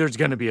don't know there's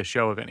going to be a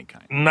show of any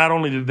kind. Not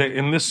only did they,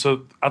 in this,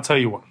 so I'll tell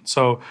you one.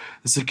 So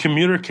it's a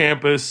commuter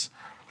campus.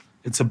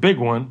 It's a big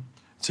one.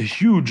 It's a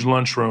huge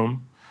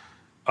lunchroom.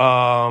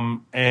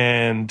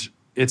 And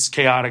it's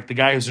chaotic. The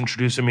guy who's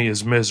introducing me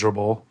is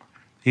miserable.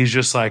 He's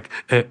just like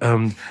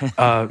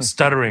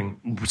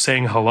stuttering,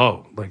 saying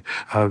hello. Like,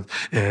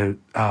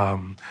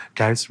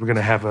 guys, we're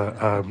gonna have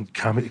a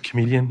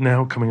comedian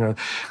now coming on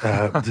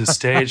the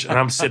stage, and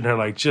I'm sitting there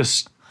like,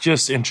 just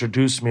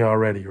introduce me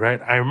already, right?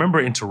 I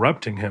remember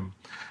interrupting him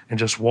and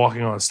just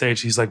walking on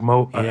stage. He's like,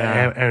 Mo,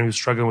 and he was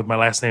struggling with my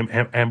last name,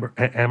 Amber.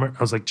 I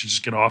was like,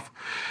 just get off.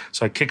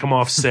 So I kick him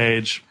off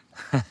stage.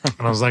 And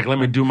I was like, let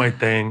me do my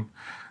thing.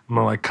 I'm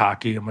like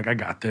cocky. I'm like, I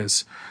got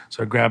this.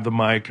 So I grab the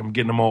mic. I'm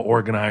getting them all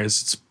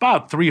organized. It's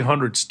about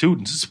 300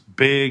 students. It's a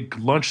big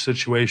lunch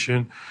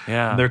situation.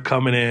 Yeah. And they're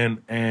coming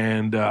in,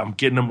 and I'm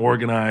getting them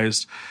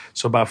organized.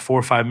 So about 4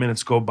 or 5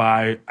 minutes go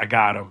by. I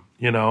got them,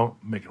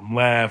 make them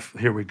laugh.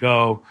 Here we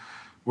go.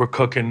 We're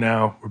cooking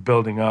now. We're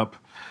building up.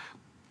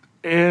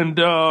 And,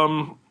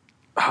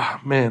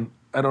 man,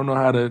 I don't know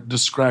how to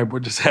describe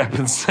what just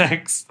happens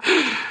next.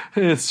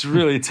 It's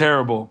really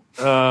terrible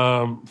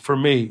for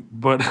me.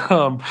 But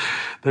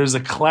there's a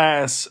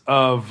class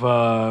of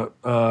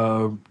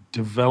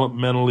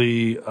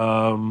developmentally,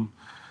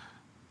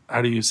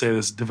 how do you say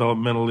this?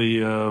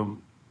 Developmentally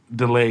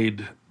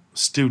delayed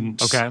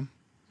students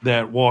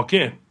that walk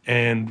in.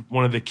 And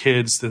one of the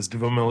kids that's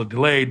developmentally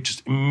delayed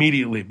just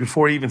immediately,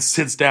 before he even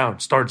sits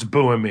down, starts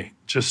booing me.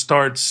 Just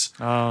starts,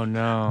 oh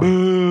no,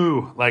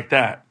 boo, like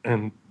that.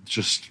 And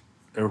just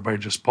everybody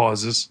just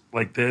pauses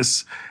like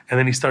this. And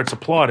then he starts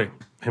applauding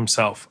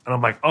himself. And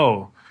I'm like,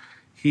 oh,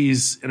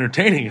 he's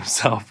entertaining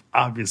himself,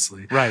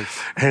 obviously. Right.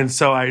 And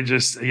so he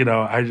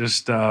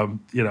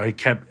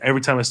kept,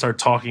 every time I start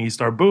talking, he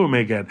started booing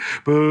me again.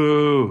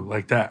 Boo,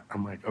 like that.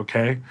 I'm like,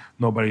 okay,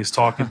 nobody's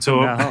talking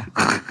to him.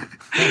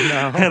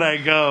 No. And I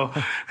go,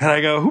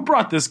 who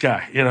brought this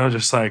guy?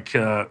 Just like,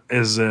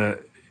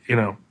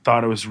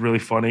 thought it was really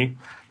funny.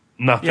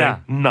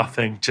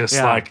 Nothing, just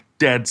like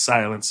dead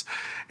silence.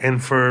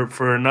 And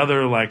for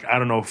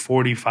another,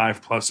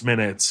 45 plus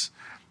minutes,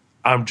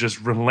 I'm just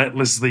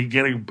relentlessly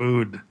getting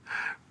booed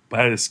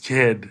by this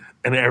kid,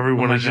 and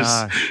everyone is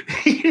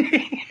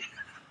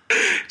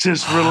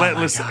just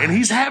relentless. And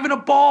he's having a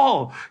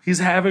ball.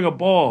 He's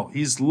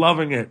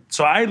loving it.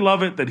 So I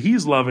love it that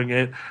he's loving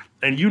it.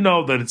 And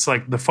that it's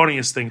like the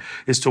funniest thing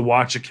is to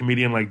watch a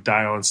comedian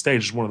die on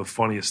stage. It's one of the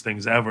funniest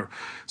things ever.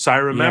 So I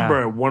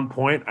remember at one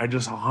point I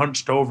just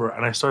hunched over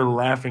and I started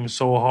laughing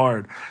so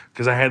hard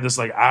because I had this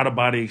out of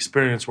body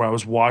experience where I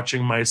was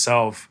watching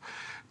myself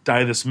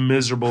die this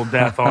miserable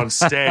death on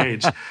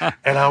stage,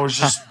 and I was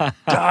just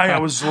dying. I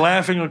was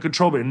laughing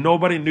uncontrollably, and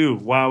nobody knew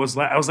why I was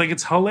laughing. I was like,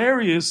 "It's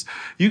hilarious.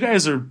 You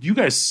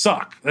guys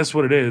suck. That's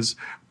what it is.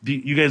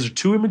 You guys are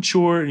too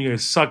immature, and you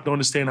guys suck. Don't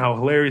understand how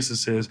hilarious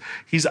this is.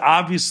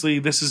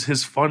 This is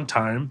his fun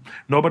time.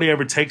 Nobody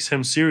ever takes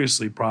him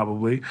seriously,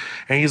 probably.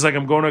 And he's like,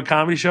 I'm going to a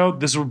comedy show.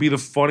 This would be the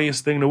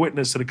funniest thing to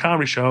witness at a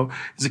comedy show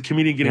is a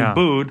comedian getting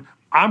booed."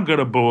 I'm going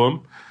to boo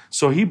him.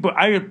 So I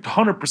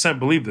 100%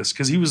 believe this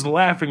because he was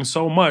laughing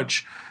so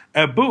much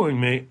at booing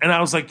me. And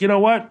I was like, you know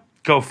what?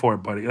 Go for it,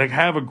 buddy. Like,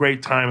 have a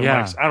great time.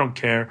 Yeah. Like, I don't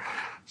care.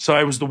 So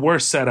it was the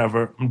worst set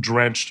ever. I'm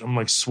drenched. I'm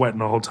like sweating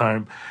the whole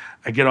time.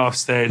 I get off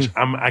stage.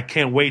 I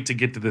can't wait to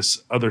get to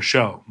this other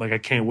show. Like, I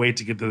can't wait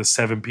to get to the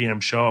 7 p.m.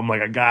 show. I'm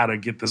like, I got to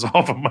get this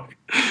off of my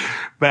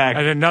back.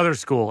 At another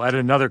school, at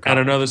another college.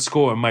 At another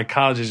school. And my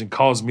college agent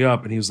calls me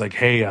up and he was like,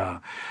 hey,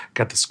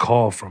 got this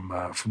call from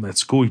that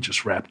school you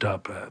just wrapped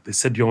up. They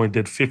said you only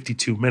did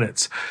 52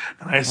 minutes.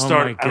 And I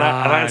started,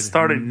 I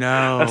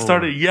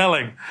started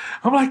yelling.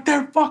 I'm like,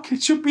 they fucking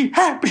should be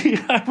happy.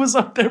 I was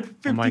up there for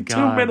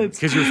 52 minutes.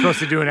 Because you were supposed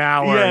to do an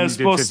hour. Yeah, I was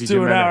supposed to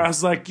do an hour. I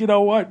was like, you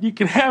know what? You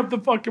can have the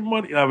fucking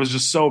money. And I was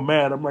just so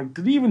mad. I'm like,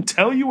 did he even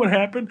tell you what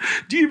happened?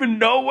 Do you even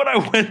know what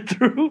I went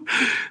through?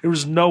 There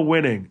was no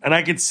winning. And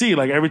I could see,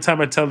 like, every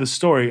time I tell this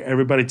story,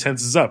 everybody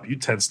tenses up. You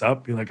tensed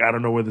up. You're like, I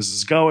don't know where this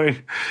is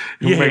going.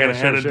 You're going to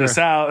edit this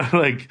out.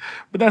 Like,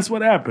 but that's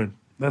what happened.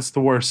 That's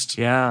the worst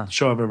show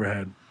I've ever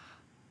had.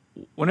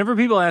 Whenever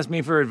people ask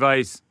me for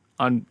advice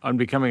on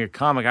becoming a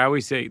comic, I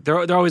always say,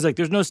 they're always like,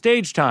 there's no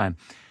stage time.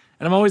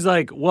 And I'm always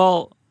like,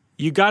 well,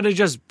 you got to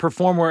just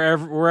perform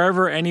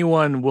wherever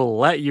anyone will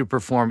let you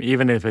perform,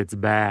 even if it's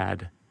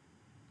bad.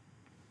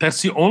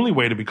 That's the only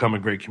way to become a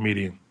great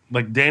comedian.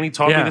 Like, Danny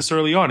taught me this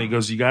early on. He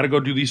goes, you got to go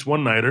do these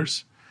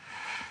one-nighters.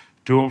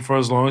 Do them for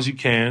as long as you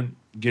can.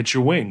 Get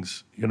your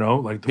wings, you know?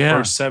 Like, the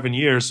first 7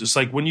 years. It's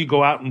like when you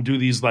go out and do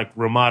these, like,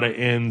 Ramada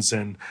Inns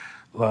and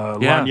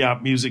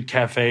Lagniappe Music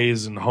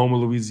Cafes and Houma,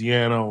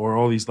 Louisiana, or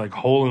all these, like,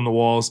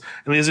 hole-in-the-walls.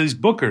 And there's these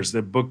bookers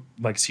that book,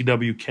 like,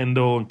 C.W.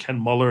 Kendall and Ken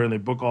Muller, and they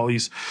book all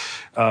these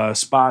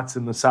spots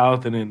in the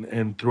South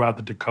and throughout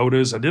the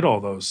Dakotas. I did all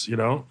those, you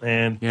know?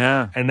 And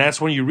that's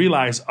when you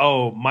realize,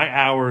 oh, my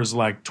hour is,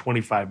 like,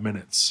 25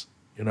 minutes,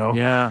 you know?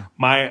 Yeah.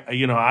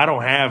 I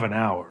don't have an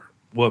hour.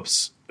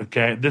 Whoops.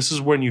 Okay, this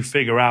is when you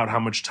figure out how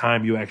much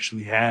time you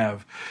actually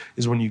have,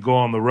 is when you go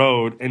on the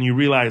road and you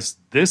realize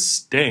this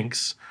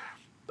stinks.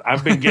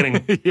 I've been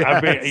getting,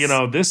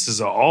 this is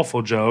an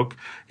awful joke.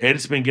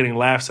 It's been getting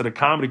laughs at a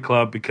comedy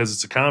club because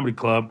it's a comedy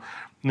club.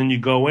 And then you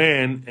go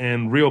in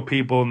and real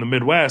people in the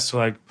Midwest,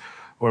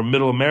 or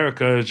Middle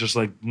America, is just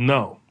like,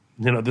 no,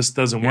 this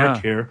doesn't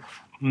work here.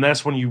 And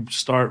that's when you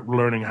start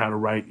learning how to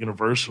write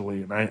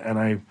universally. And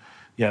I,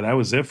 that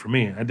was it for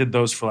me. I did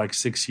those for like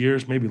 6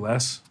 years, maybe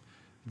less.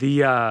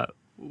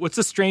 Who's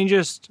the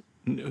strangest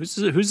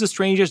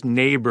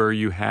neighbor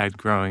you had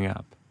growing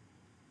up?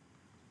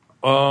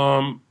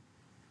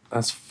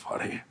 That's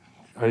funny.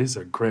 These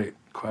are great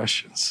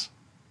questions.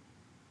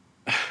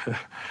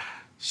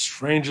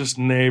 Strangest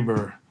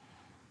neighbor.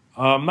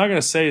 I'm not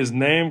gonna say his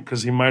name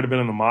because he might have been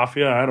in the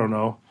mafia. I don't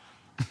know.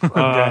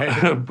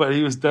 But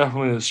he was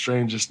definitely the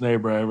strangest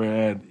neighbor I ever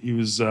had. He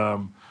was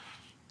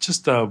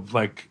just a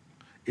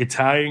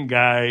Italian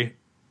guy,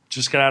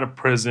 just got out of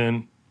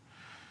prison.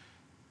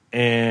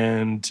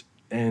 And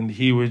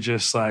he was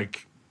just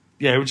like,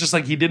 it was just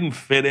like he didn't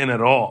fit in at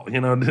all,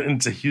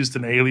 into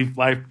Houston A-Leaf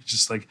life.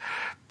 Just like,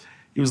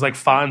 he was like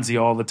Fonzie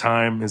all the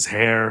time. His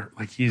hair,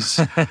 like he's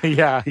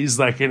he's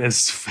like in his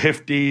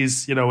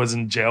 50s, was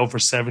in jail for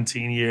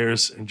 17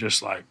 years and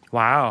just like.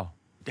 Wow.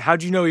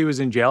 How'd you know he was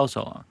in jail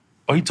so long?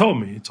 Oh, he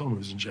told me he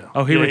was in jail.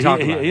 Oh, he would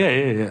talk about it?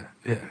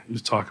 Yeah. He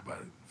was talking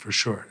about it for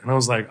sure. And I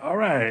was like, all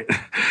right,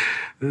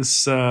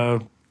 this...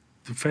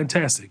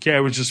 fantastic. Yeah,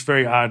 it was just a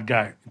very odd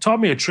guy. He taught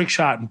me a trick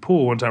shot in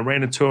pool once. I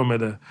ran into him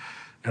at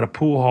a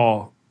pool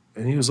hall,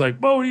 and he was like,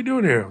 "Bo, what are you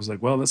doing here?" I was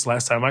like, "Well, that's the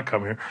last time I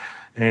come here."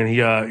 And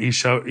he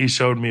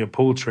showed me a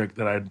pool trick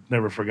that I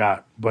never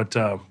forgot. But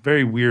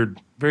very weird,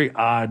 very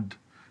odd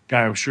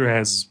guy. I'm sure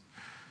has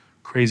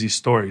crazy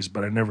stories,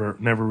 but I never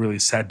really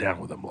sat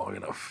down with him long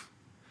enough.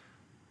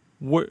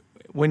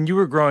 When you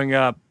were growing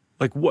up,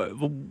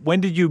 when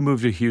did you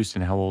move to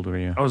Houston? How old were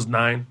you? I was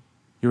 9.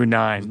 You were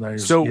 9. I was 9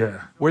 years, so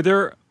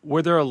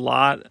were there a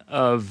lot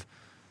of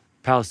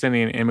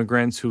Palestinian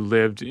immigrants who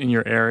lived in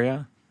your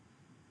area?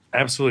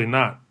 Absolutely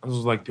not. I was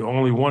like the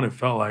only one. It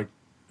felt like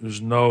there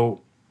was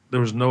no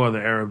other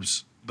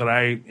Arabs that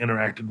I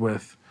interacted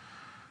with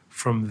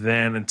from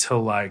then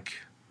until like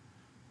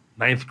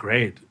 9th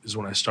grade is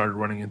when I started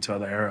running into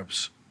other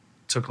Arabs.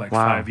 It took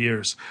 5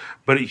 years.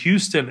 But at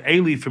Houston,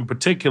 A-Leaf in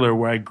particular,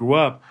 where I grew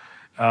up,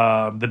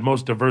 the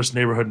most diverse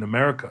neighborhood in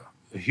America.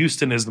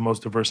 Houston is the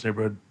most diverse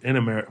neighborhood in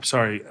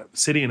America.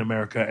 City in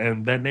America,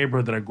 and that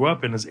neighborhood that I grew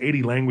up in is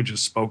 80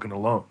 languages spoken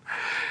alone.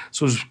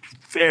 So it's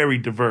very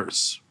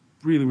diverse,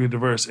 really, really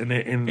diverse. And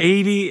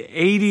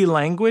 80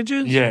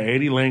 languages? Yeah,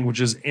 80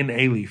 languages in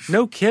A-Leaf.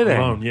 No kidding.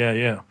 Alone.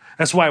 Yeah.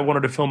 That's why I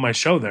wanted to film my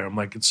show there. I'm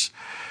like, it's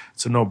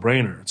a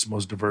no-brainer. It's the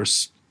most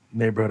diverse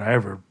neighborhood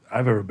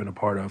I've ever been a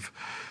part of.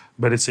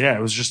 But it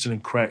was just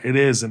it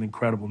is an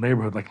incredible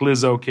neighborhood. Like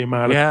Lizzo came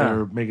out of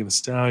there, Megan Thee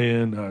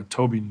Stallion,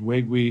 Toby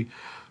Nwigwe.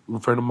 A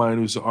friend of mine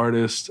who's an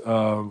artist,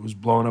 who's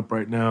blowing up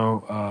right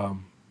now.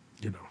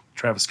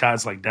 Travis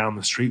Scott's like down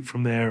the street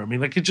from there. I mean,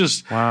 like it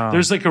just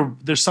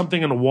there's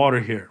something in the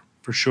water here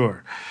for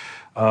sure.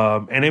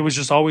 And it was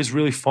just always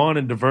really fun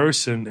and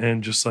diverse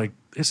and just like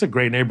it's a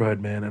great neighborhood,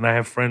 man. And I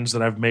have friends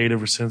that I've made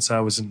ever since I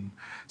was in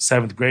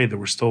 7th grade that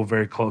we're still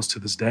very close to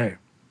this day.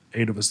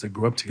 8 of us that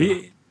grew up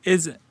together.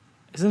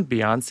 Isn't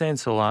Beyonce and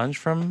Solange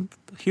from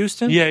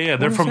Houston? Yeah.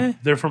 They're from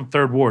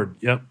 3rd Ward.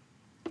 Yep.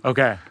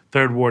 Okay.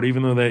 3rd Ward,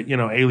 even though they,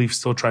 A-Leaf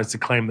still tries to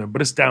claim them,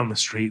 but it's down the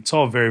street. It's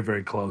all very,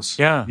 very close.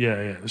 Yeah. Yeah.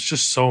 It's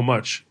just so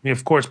much. I mean,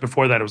 of course,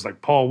 before that, it was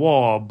like Paul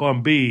Wall,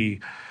 Bun B,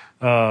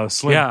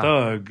 Slim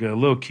Thug,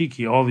 Lil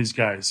Kiki, all these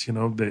guys,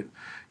 that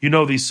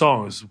these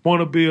songs.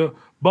 Wanna be a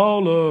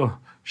baller,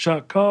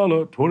 shot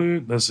caller,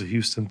 20. That's a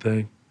Houston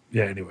thing.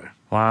 Yeah, anyway.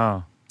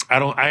 Wow.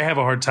 I have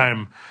a hard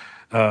time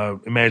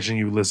imagining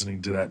you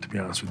listening to that, to be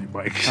honest with you,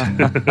 Mike.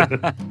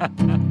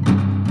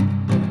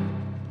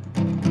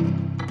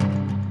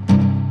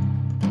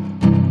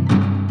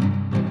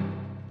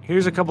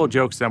 Here's a couple of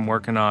jokes that I'm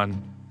working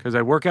on because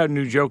I work out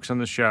new jokes on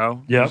the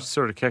show. Yeah. Just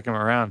sort of kick them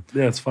around.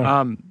 Yeah, it's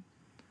fun.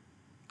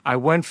 I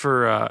went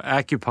for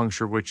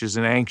acupuncture, which is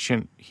an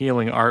ancient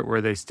healing art where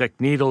they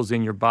stick needles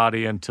in your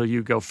body until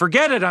you go,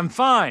 forget it, I'm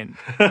fine.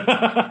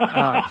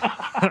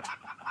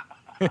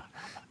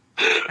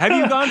 Have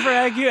you gone for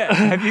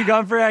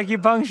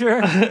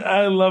acupuncture?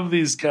 I love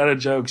these kind of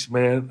jokes,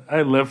 man.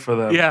 I live for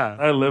them. Yeah.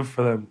 I live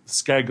for them.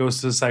 This guy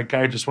goes to the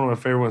psychiatrist, one of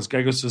my favorite ones.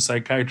 Guy goes to the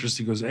psychiatrist.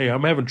 He goes, hey,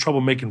 I'm having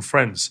trouble making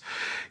friends.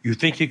 You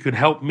think you could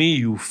help me,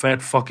 you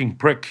fat fucking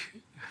prick?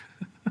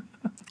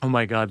 Oh,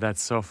 my God,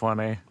 that's so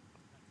funny.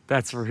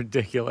 That's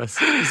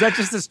ridiculous. Is that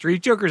just a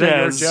street joke or is that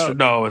your joke?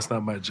 No, it's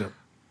not my joke.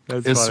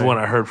 It's the one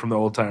I heard from the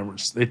old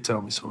timers. They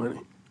tell me so many.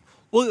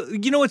 Well,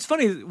 it's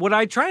funny. What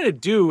I try to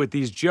do with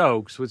these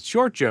jokes, with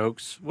short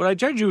jokes, what I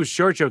try to do with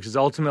short jokes is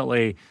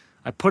ultimately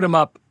I put them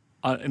up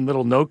in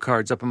little note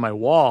cards up on my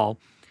wall,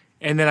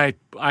 and then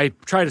I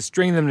try to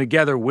string them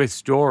together with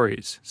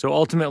stories. So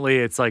ultimately,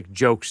 it's like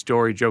joke,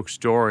 story.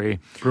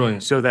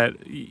 Brilliant. So that,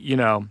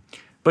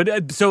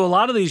 But so a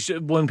lot of these,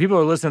 when people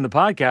are listening to the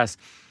podcast,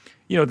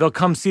 they'll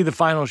come see the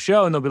final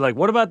show, and they'll be like,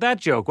 what about that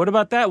joke? What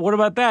about that? What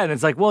about that? And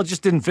it's like, well, it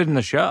just didn't fit in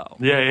the show.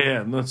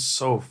 Yeah. And that's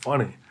so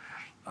funny.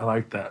 I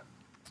like that.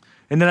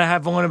 And then I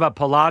have one about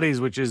Pilates,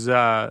 which is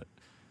I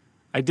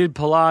do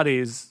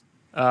Pilates,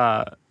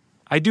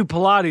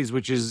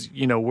 which is,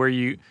 where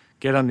you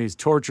get on these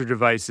torture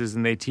devices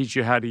and they teach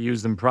you how to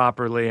use them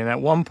properly. And at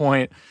one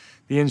point,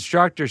 the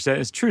instructor said,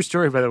 it's a true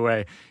story, by the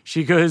way,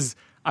 she goes,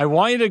 I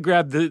want you to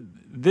grab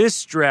this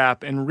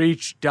strap and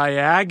reach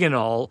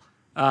diagonal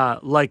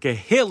like a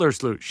Hitler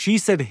salute. She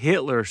said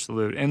Hitler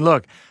salute. And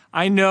look,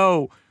 I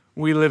know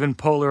we live in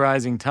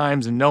polarizing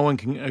times and no one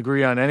can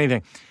agree on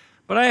anything.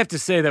 But I have to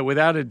say that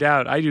without a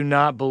doubt, I do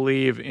not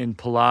believe in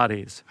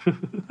Pilates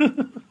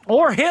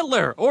or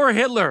Hitler,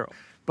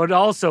 but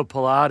also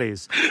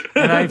Pilates.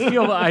 And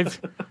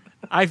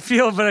I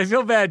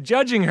feel bad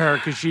judging her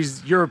because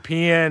she's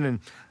European and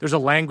there's a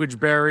language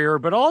barrier.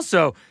 But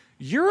also,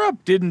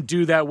 Europe didn't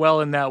do that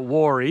well in that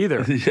war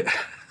either.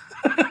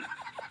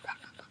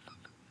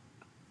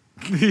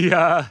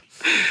 Yeah.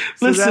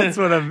 So listen, that's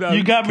what I'm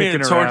you got me a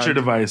torture around.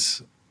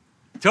 Device.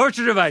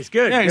 Torture device,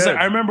 good. Yeah, good.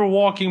 I remember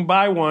walking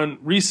by one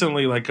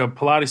recently, like a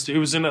Pilates. It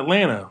was in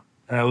Atlanta,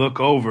 and I look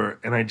over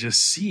and I just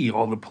see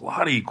all the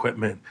Pilates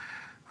equipment.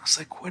 I was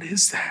like, "What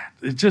is that?"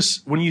 It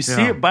just when you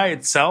see it by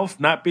itself,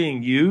 not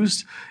being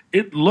used,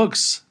 it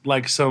looks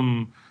like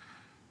some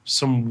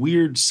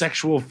weird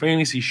sexual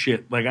fantasy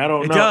shit. Like I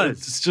don't know,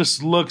 does. It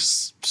just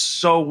looks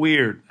so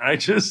weird. I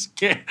just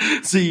can't.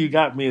 See, you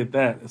got me at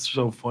that. It's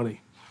so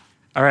funny.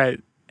 All right,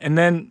 and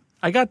then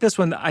I got this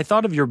one. I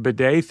thought of your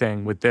bidet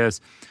thing with this.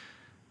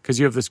 Because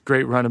you have this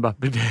great run about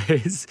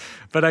bidets.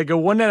 But I go,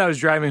 one night I was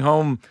driving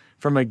home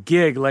from a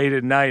gig late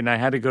at night, and I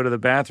had to go to the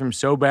bathroom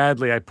so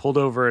badly, I pulled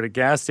over at a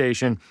gas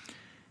station,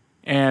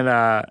 and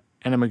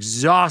I'm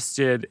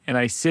exhausted, and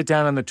I sit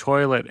down on the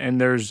toilet, and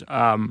there's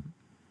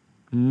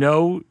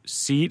no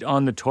seat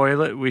on the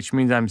toilet, which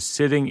means I'm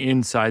sitting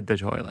inside the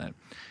toilet.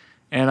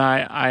 And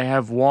I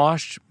have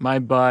washed my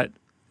butt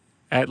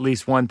at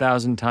least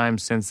 1,000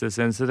 times since this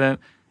incident,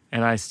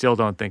 and I still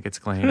don't think it's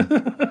clean.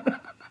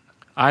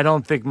 I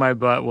don't think my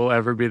butt will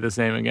ever be the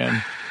same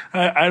again.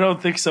 I don't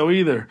think so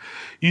either.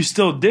 You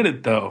still did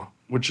it, though,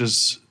 which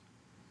is...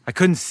 I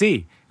couldn't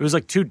see. It was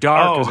like too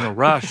dark. I was in a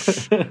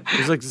rush. It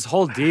was like this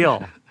whole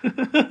deal.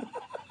 But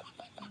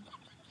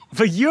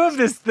you have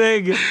this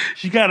thing.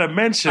 You got to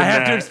mention that. I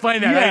have to explain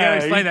that. Yeah, I got to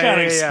explain that. You got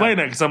to explain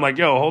that because I'm like,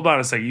 yo, hold on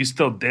a second. You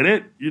still did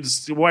it?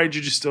 Why did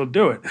you just still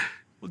do it?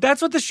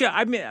 That's what the show...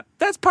 I mean,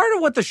 that's part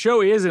of what the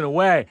show is in a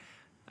way.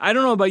 I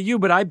don't know about you,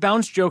 but I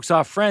bounce jokes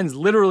off friends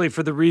literally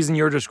for the reason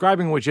you're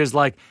describing, which is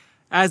like,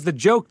 as the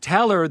joke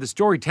teller, the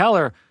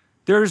storyteller,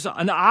 there's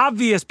an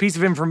obvious piece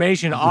of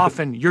information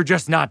often you're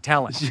just not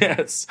telling.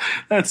 Yes,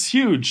 that's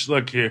huge.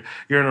 Look, you're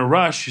in a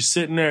rush. You're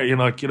sitting there. You're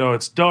like,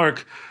 it's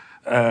dark.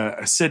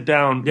 I sit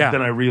down. Yeah.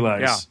 Then I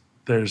realize Yeah.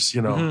 there's,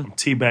 I'm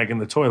teabagging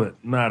the toilet.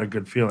 Not a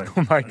good feeling.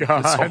 Oh my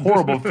God. It's a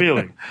horrible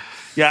feeling.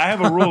 Yeah, I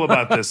have a rule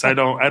about this. I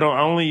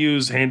only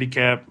use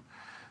handicap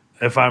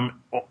if I'm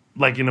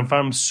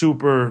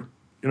super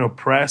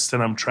pressed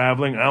and I'm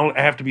traveling,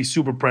 I have to be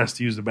super pressed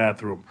to use the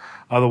bathroom.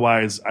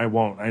 Otherwise, I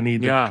won't. I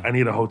need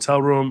a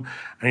hotel room.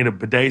 I need a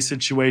bidet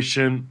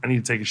situation. I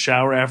need to take a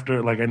shower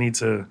after. Like,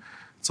 it's a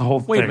whole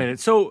thing. Wait a minute.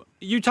 So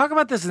you talk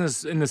about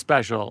this in the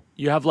special.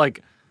 You have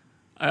like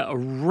a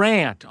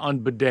rant on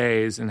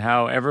bidets and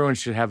how everyone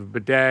should have a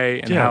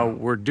bidet and how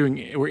we're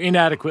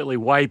inadequately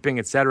wiping,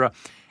 etc.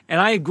 And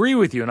I agree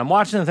with you. And I'm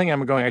watching the thing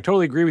and I'm going, I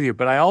totally agree with you.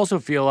 But I also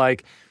feel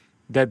like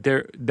that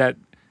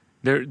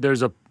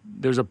there's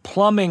a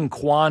plumbing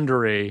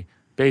quandary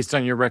based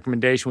on your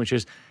recommendation, which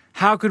is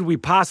how could we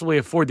possibly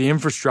afford the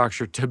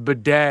infrastructure to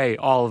bidet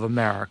all of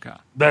America?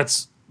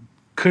 That's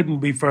couldn't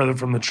be further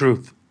from the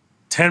truth.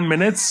 10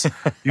 minutes,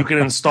 you can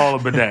install a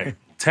bidet.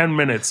 10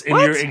 minutes in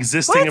your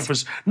existing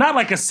infrastructure. Not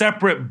like a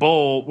separate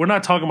bowl. We're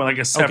not talking about like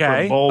a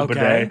separate bowl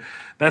bidet.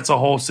 That's a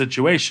whole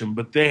situation.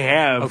 But they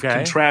have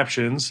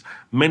contraptions,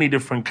 many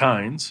different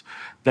kinds,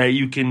 that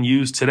you can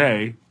use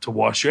today to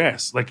wash your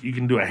ass. Like you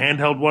can do a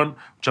handheld one,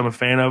 which I'm a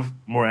fan of,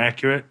 more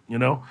accurate,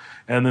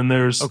 And then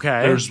there's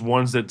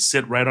ones that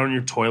sit right on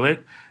your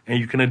toilet and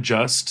you can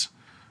adjust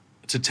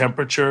to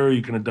temperature,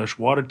 you can adjust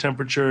water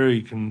temperature,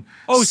 you can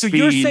so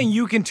you're saying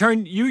you can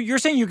turn you're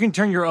saying you can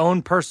turn your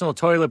own personal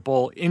toilet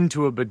bowl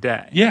into a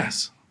bidet.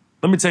 Yes.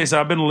 Let me tell you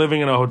something. I've been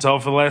living in a hotel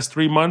for the last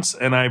 3 months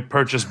and I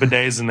purchased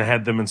bidets and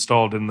had them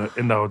installed in the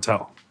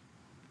hotel.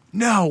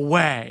 No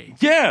way.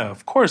 Yeah,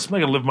 of course. I'm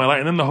not gonna live my life.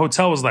 And then the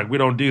hotel was like, we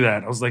don't do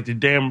that. I was like,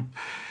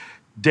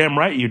 damn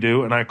right you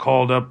do. And I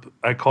told the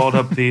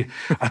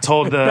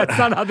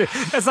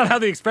that's not how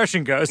the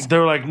expression goes. They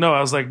were like, no.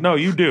 I was like, no,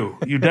 you do.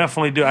 You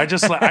definitely do. I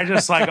just like,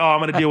 oh, I'm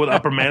going to deal with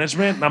upper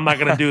management and I'm not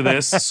going to do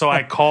this. So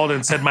I called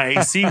and said my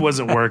AC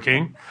wasn't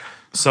working.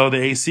 So the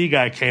AC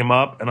guy came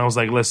up and I was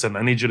like, listen,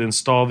 I need you to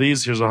install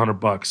these. Here's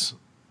 $100.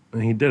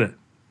 And he did it.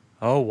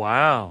 Oh,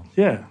 wow.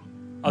 Yeah.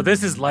 Oh,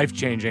 this is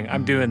life-changing.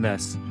 I'm doing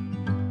this.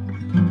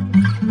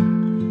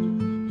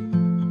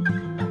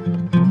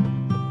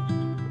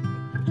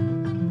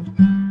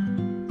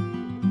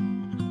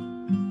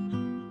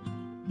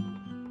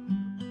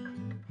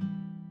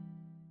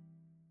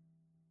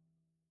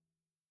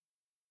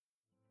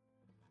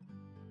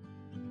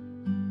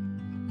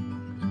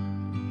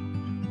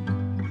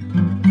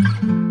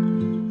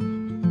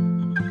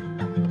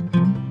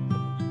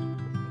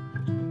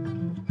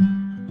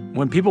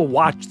 When people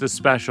watch the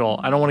special,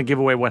 I don't want to give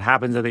away what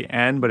happens at the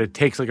end, but it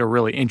takes like a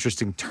really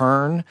interesting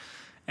turn,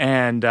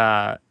 and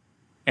you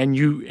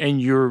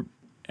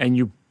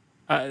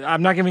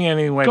I'm not giving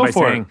anything away by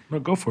saying no,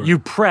 go for it. You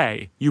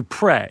pray,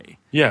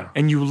 yeah,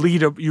 and you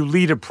lead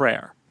a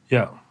prayer.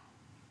 Yeah,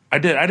 I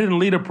did. I didn't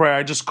lead a prayer.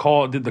 I just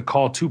did the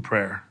call to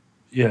prayer.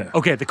 Yeah.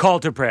 Okay, the call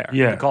to prayer.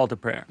 Yeah, the call to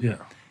prayer. Yeah.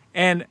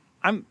 And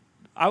when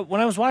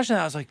I was watching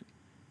that, I was like,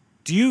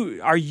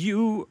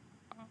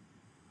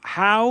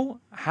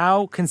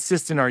 How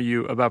consistent are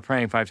you about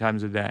praying 5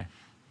 times a day?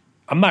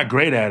 I'm not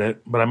great at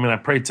it, but I mean, I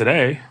prayed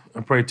today.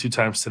 I prayed 2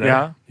 times today.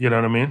 Yeah. You know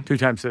what I mean? 2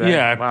 times today.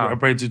 Yeah, wow. I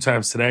prayed 2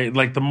 times today.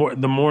 Like the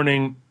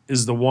morning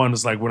is the one.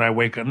 Is like when I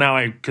wake up.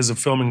 Now, because of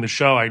filming the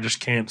show, I just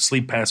can't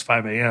sleep past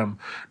 5 a.m.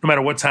 No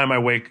matter what time I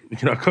wake,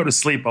 I go to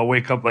sleep. I'll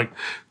wake up like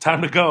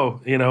time to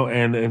go.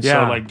 And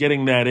so like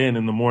getting that in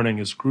the morning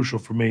is crucial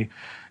for me.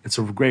 It's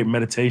a great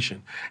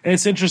meditation, and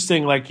it's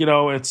interesting. Like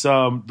it's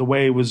the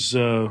way it was.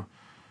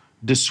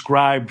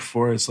 Described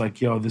for us, like,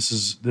 this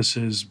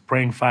is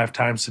praying 5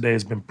 times today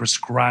has been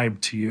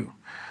prescribed to you.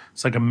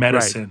 It's like a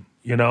medicine,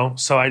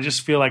 So I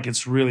just feel like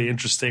it's really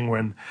interesting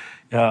when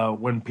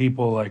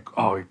people like,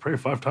 oh, you pray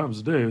 5 times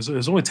a day.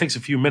 It only takes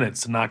a few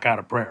minutes to knock out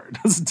a prayer. It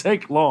doesn't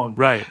take long,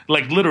 right?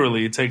 Like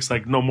literally, it takes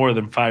like no more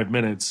than 5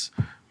 minutes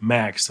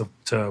max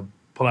to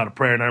pull out a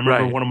prayer. And I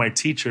remember one of my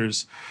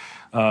teachers,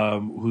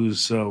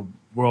 who's a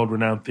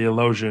world-renowned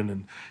theologian,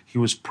 and he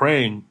was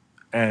praying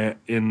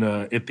at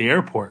the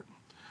airport.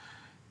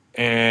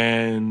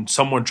 And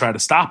someone tried to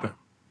stop him.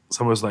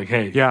 Someone was like,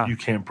 "Hey, you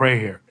can't pray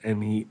here."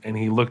 And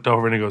he looked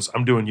over and he goes,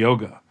 "I'm doing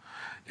yoga."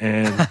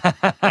 And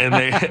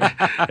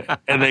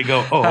they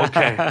go, "Oh,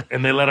 okay."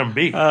 And they let him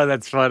be. Oh,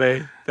 that's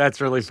funny.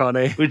 That's really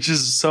funny. Which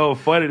is so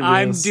funny to me.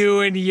 I'm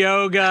doing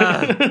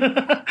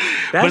yoga.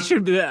 That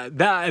should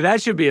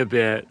be a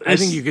bit. I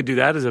think you could do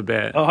that as a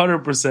bit.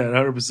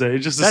 100%.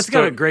 It's just that's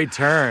got a great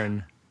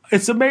turn.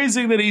 It's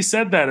amazing that he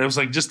said that. It was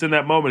like just in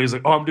that moment, he's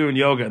like, "Oh, I'm doing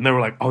yoga," and they were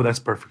like, "Oh, that's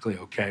perfectly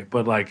okay."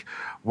 But like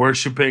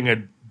worshiping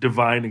a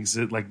divine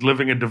like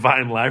living a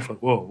divine life. Like,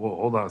 whoa,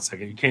 hold on a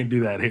second, you can't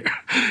do that here.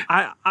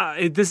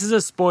 This is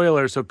a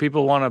spoiler, so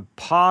people want to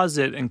pause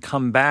it and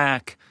come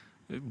back,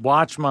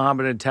 watch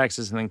Muhammad in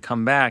Texas, and then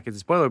come back. It's a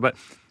spoiler, but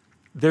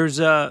there's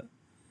a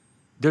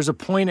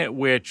point at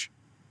which,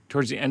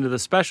 towards the end of the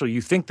special,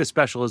 you think the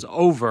special is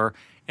over,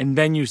 and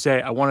then you say,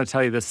 "I want to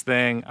tell you this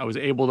thing. I was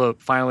able to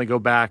finally go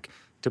back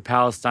to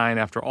Palestine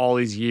after all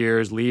these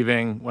years,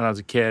 leaving when I was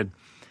a kid."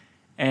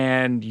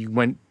 And you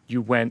went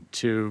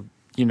to,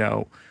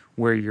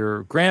 where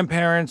your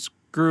grandparents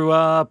grew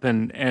up,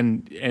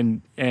 and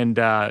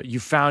you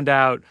found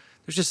out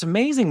there's this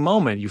amazing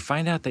moment. You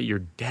find out that your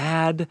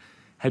dad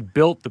had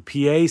built the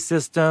PA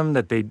system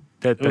that the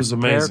it was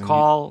prayer amazing.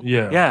 call.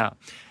 Yeah.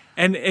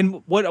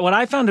 And what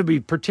I found to be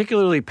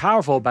particularly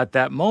powerful about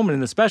that moment in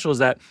the special is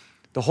that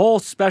the whole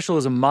special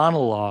is a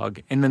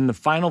monologue, and then the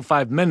final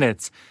 5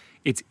 minutes,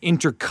 it's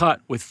intercut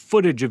with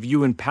footage of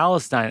you in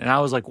Palestine. And I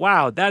was like,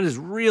 wow, that is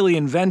really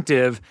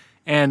inventive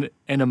and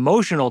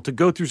emotional to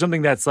go through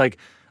something that's like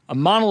a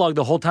monologue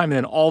the whole time, and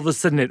then all of a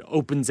sudden it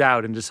opens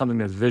out into something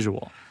that's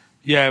visual.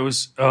 Yeah, it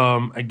was,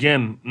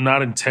 again,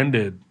 not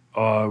intended.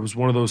 It was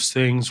one of those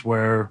things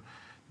where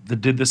they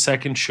did the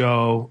second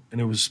show, and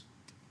it was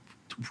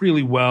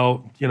really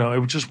well.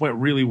 It just went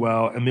really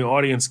well, and the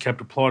audience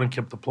kept applauding,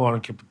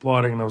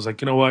 and I was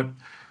like, you know what?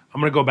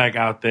 I'm going to go back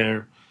out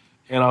there,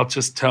 and I'll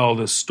just tell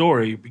this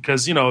story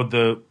because,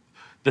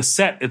 the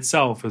set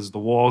itself is the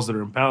walls that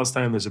are in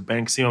Palestine. There's a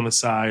Banksy on the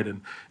side,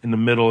 and in the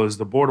middle is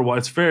the border wall.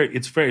 It's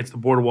the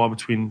border wall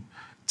between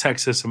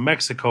Texas and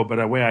Mexico, but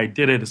the way I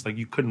did it, it's like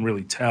you couldn't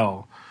really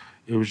tell.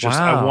 It was just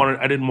Wow.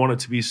 I didn't want it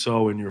to be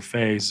so in your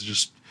face. It's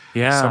just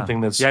something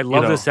that's I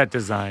love the set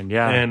design.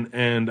 Yeah,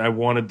 and I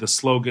wanted the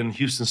slogan,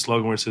 Houston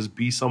slogan, where it says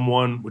 "Be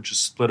Someone," which is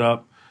split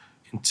up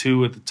in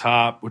two at the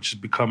top, which has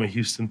become a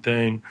Houston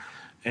thing.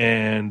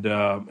 And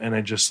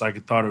I just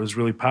like thought it was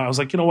really powerful. I was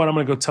like, you know what? I'm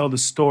gonna go tell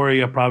this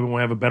story. I probably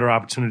won't have a better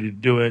opportunity to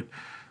do it.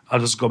 I'll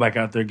just go back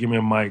out there, give me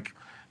a mic,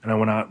 and I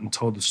went out and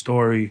told the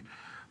story.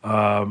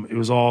 It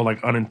was all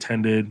like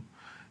unintended.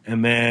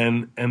 And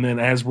then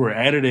as we're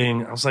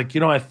editing, I was like,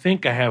 I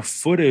think I have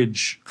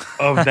footage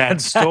of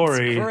that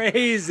story. That's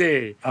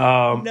crazy.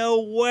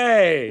 No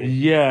way.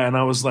 Yeah, and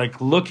I was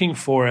like looking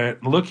for it,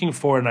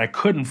 and I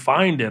couldn't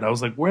find it. I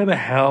was like, where the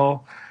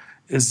hell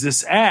is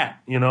this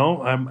at?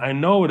 I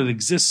know it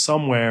exists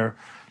somewhere.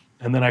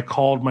 And then I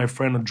called my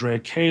friend Andrea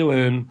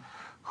Kalin,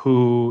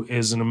 who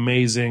is an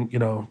amazing,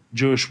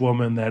 Jewish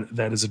woman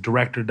that is a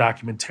director,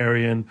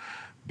 documentarian,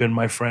 been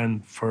my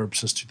friend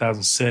since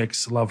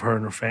 2006. Love her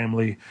and her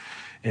family.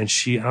 And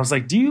I was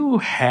like, do you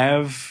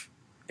have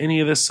any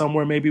of this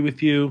somewhere maybe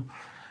with you?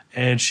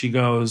 And she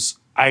goes,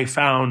 I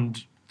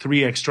found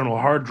 3 external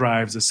hard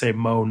drives that say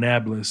Mo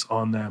Nablus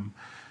on them.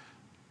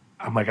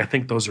 I'm like, I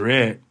think those are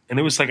it. And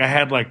it was like I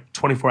had like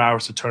 24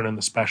 hours to turn in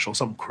the special,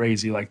 something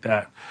crazy like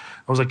that.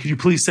 I was like, could you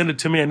please send it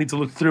to me? I need to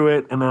look through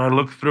it. And then I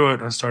looked through it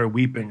and I started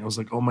weeping. I was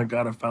like, oh my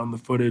God, I found the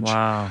footage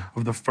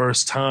of the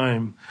first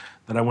time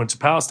that I went to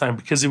Palestine.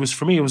 Because it was,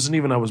 for me, it wasn't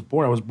even I was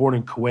born. I was born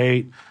in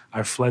Kuwait.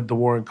 I fled the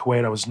war in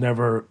Kuwait. I was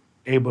never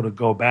able to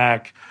go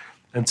back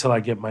until I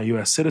get my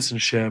U.S.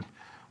 citizenship.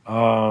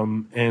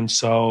 And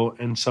so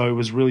it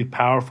was really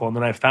powerful. And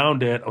then I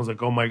found it. I was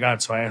like, oh my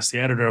God. So I asked the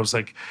editor, I was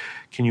like,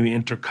 can you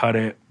intercut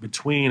it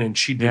between? And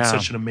she did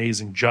such an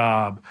amazing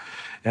job.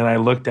 And I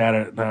looked at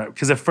it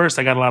because at first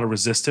I got a lot of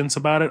resistance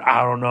about it.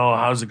 I don't know.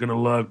 How's it going to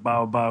look? Blah,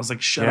 blah, blah. I was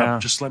like, shut up.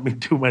 Just let me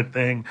do my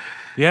thing.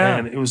 Yeah.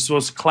 And it was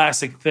this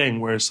classic thing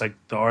where it's like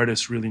the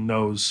artist really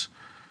knows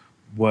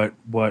what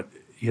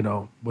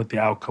the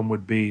outcome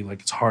would be. Like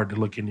it's hard to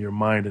look into your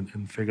mind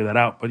and figure that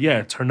out. But yeah,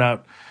 it turned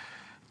out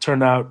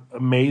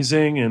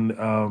amazing,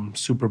 and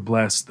super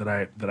blessed that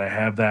I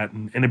have that,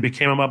 and it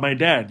became about my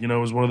dad. It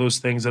was one of those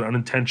things that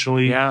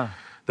unintentionally. Yeah.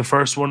 The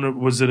first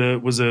one was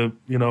a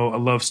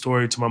love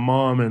story to my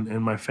mom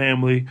and my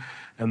family,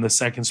 and the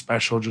second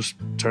special just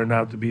turned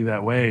out to be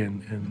that way,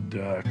 and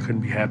I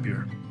couldn't be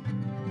happier.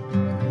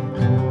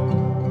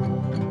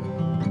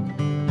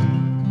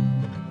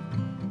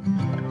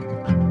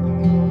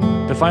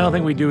 The final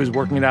thing we do is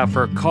working it out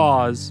for a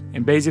cause,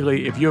 and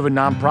basically, if you have a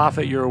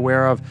nonprofit you're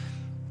aware of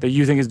that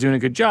you think is doing a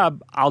good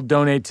job, I'll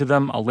donate to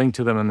them. I'll link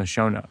to them in the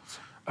show notes.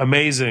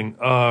 Amazing.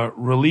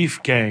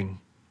 Relief Gang.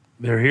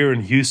 They're here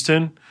in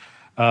Houston.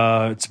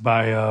 It's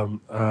by a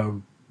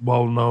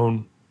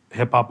well-known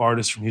hip-hop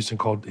artist from Houston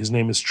his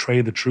name is Trey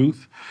the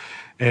Truth.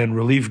 And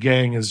Relief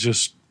Gang is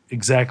just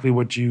exactly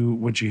what you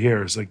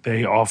hear. It's like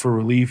they offer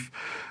relief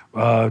to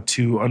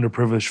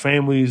underprivileged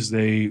families.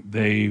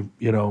 They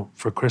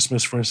for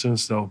Christmas, for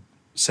instance, they'll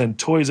send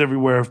toys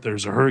everywhere. If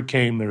there's a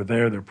hurricane, they're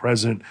there, they're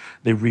present.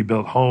 They've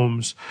rebuilt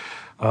homes,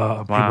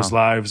 people's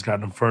lives,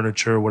 gotten them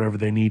furniture, whatever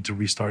they need to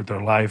restart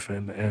their life.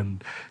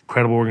 And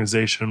incredible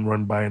organization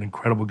run by an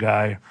incredible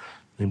guy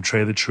named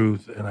Trey the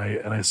Truth, and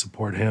I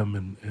support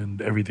him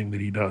and everything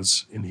that he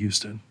does in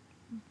Houston.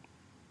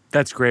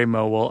 That's great,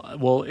 Mo.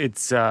 Well,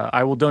 it's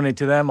I will donate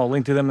to them. I'll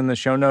link to them in the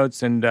show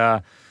notes, and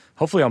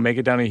hopefully I'll make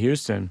it down to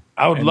Houston.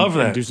 I would love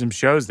that. And do some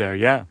shows there.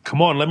 Yeah.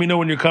 Come on, let me know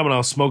when you're coming.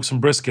 I'll smoke some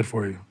brisket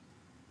for you.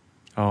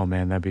 Oh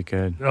man, that'd be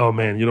good. Oh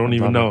man, you don't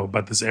even know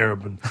about this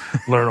Arab and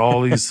learn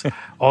all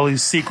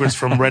these secrets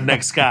from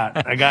Redneck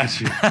Scott. I got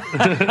you.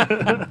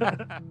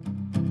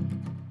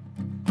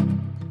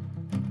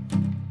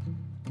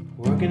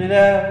 Working it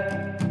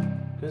out,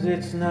 'cause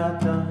it's not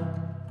done.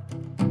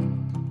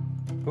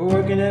 We're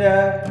working it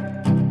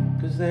out,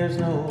 'cause there's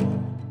no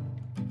one.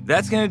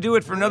 That's going to do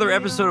it for another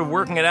episode of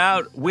Working It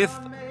Out with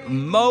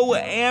Mo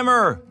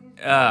Amer.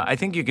 I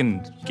think you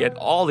can get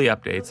all the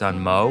updates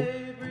on Mo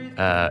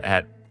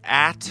at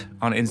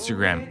on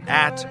Instagram,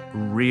 at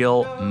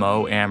Real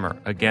Mo Amer.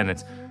 Again,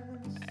 it's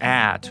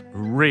at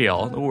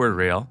Real, the word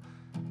Real,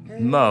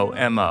 Mo,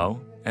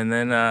 M-O, and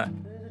then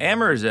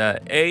Amer is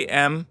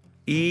A-M-E-R.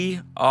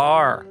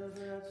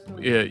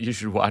 You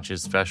should watch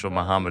his special,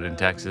 Muhammad in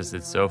Texas.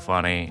 It's so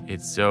funny.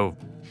 It's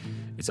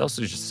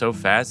also just so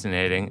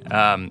fascinating.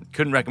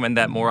 Couldn't recommend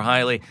that more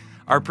highly.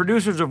 Our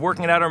producers of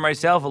Working It Out are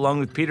myself, along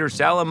with Peter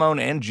Salamone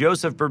and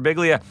Joseph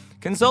Berbiglia.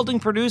 Consulting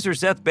producer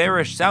Seth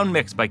Barish. Sound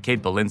mix by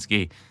Kate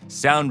Belinsky.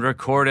 Sound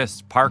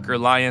recordist Parker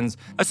Lyons.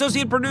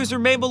 Associate producer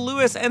Mabel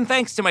Lewis. And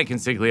thanks to my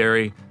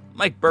consigliere,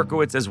 Mike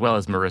Berkowitz, as well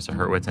as Marissa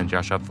Hurwitz and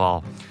Josh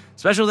Upfall.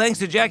 Special thanks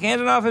to Jack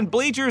Antonoff and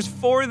Bleachers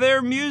for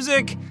their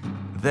music.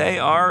 They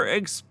are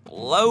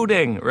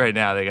exploding right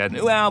now. They got a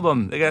new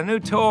album. They got a new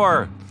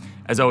tour.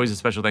 As always, a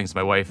special thanks to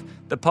my wife,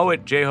 the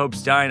poet J. Hope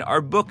Stein.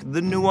 Our book,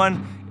 The New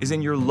One, is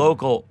in your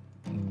local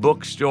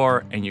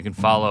bookstore, and you can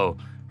follow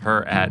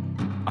her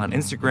on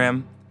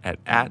Instagram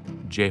at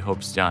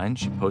 @JHopeStein.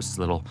 She posts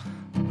little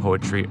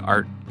poetry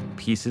art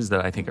pieces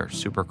that I think are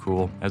super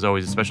cool. As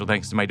always, a special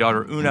thanks to my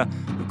daughter, Una,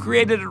 who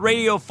created a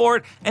radio for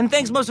it. And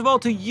thanks most of all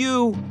to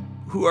you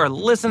who are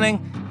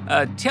listening.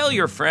 Tell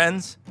your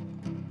friends.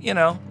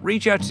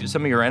 Reach out to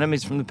some of your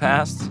enemies from the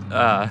past.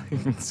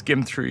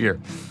 Skim through your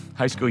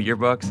high school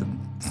yearbooks and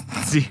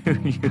see who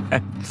you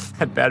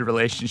had bad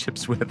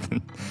relationships with.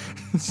 And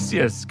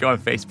just go on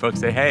Facebook,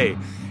 say, hey,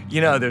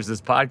 there's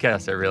this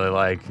podcast I really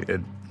like.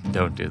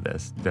 Don't do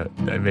this.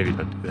 Maybe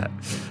don't do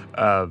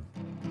that.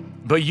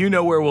 But you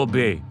know where we'll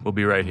be. We'll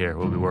be right here.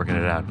 We'll be working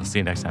it out. We'll see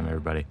you next time,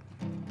 everybody.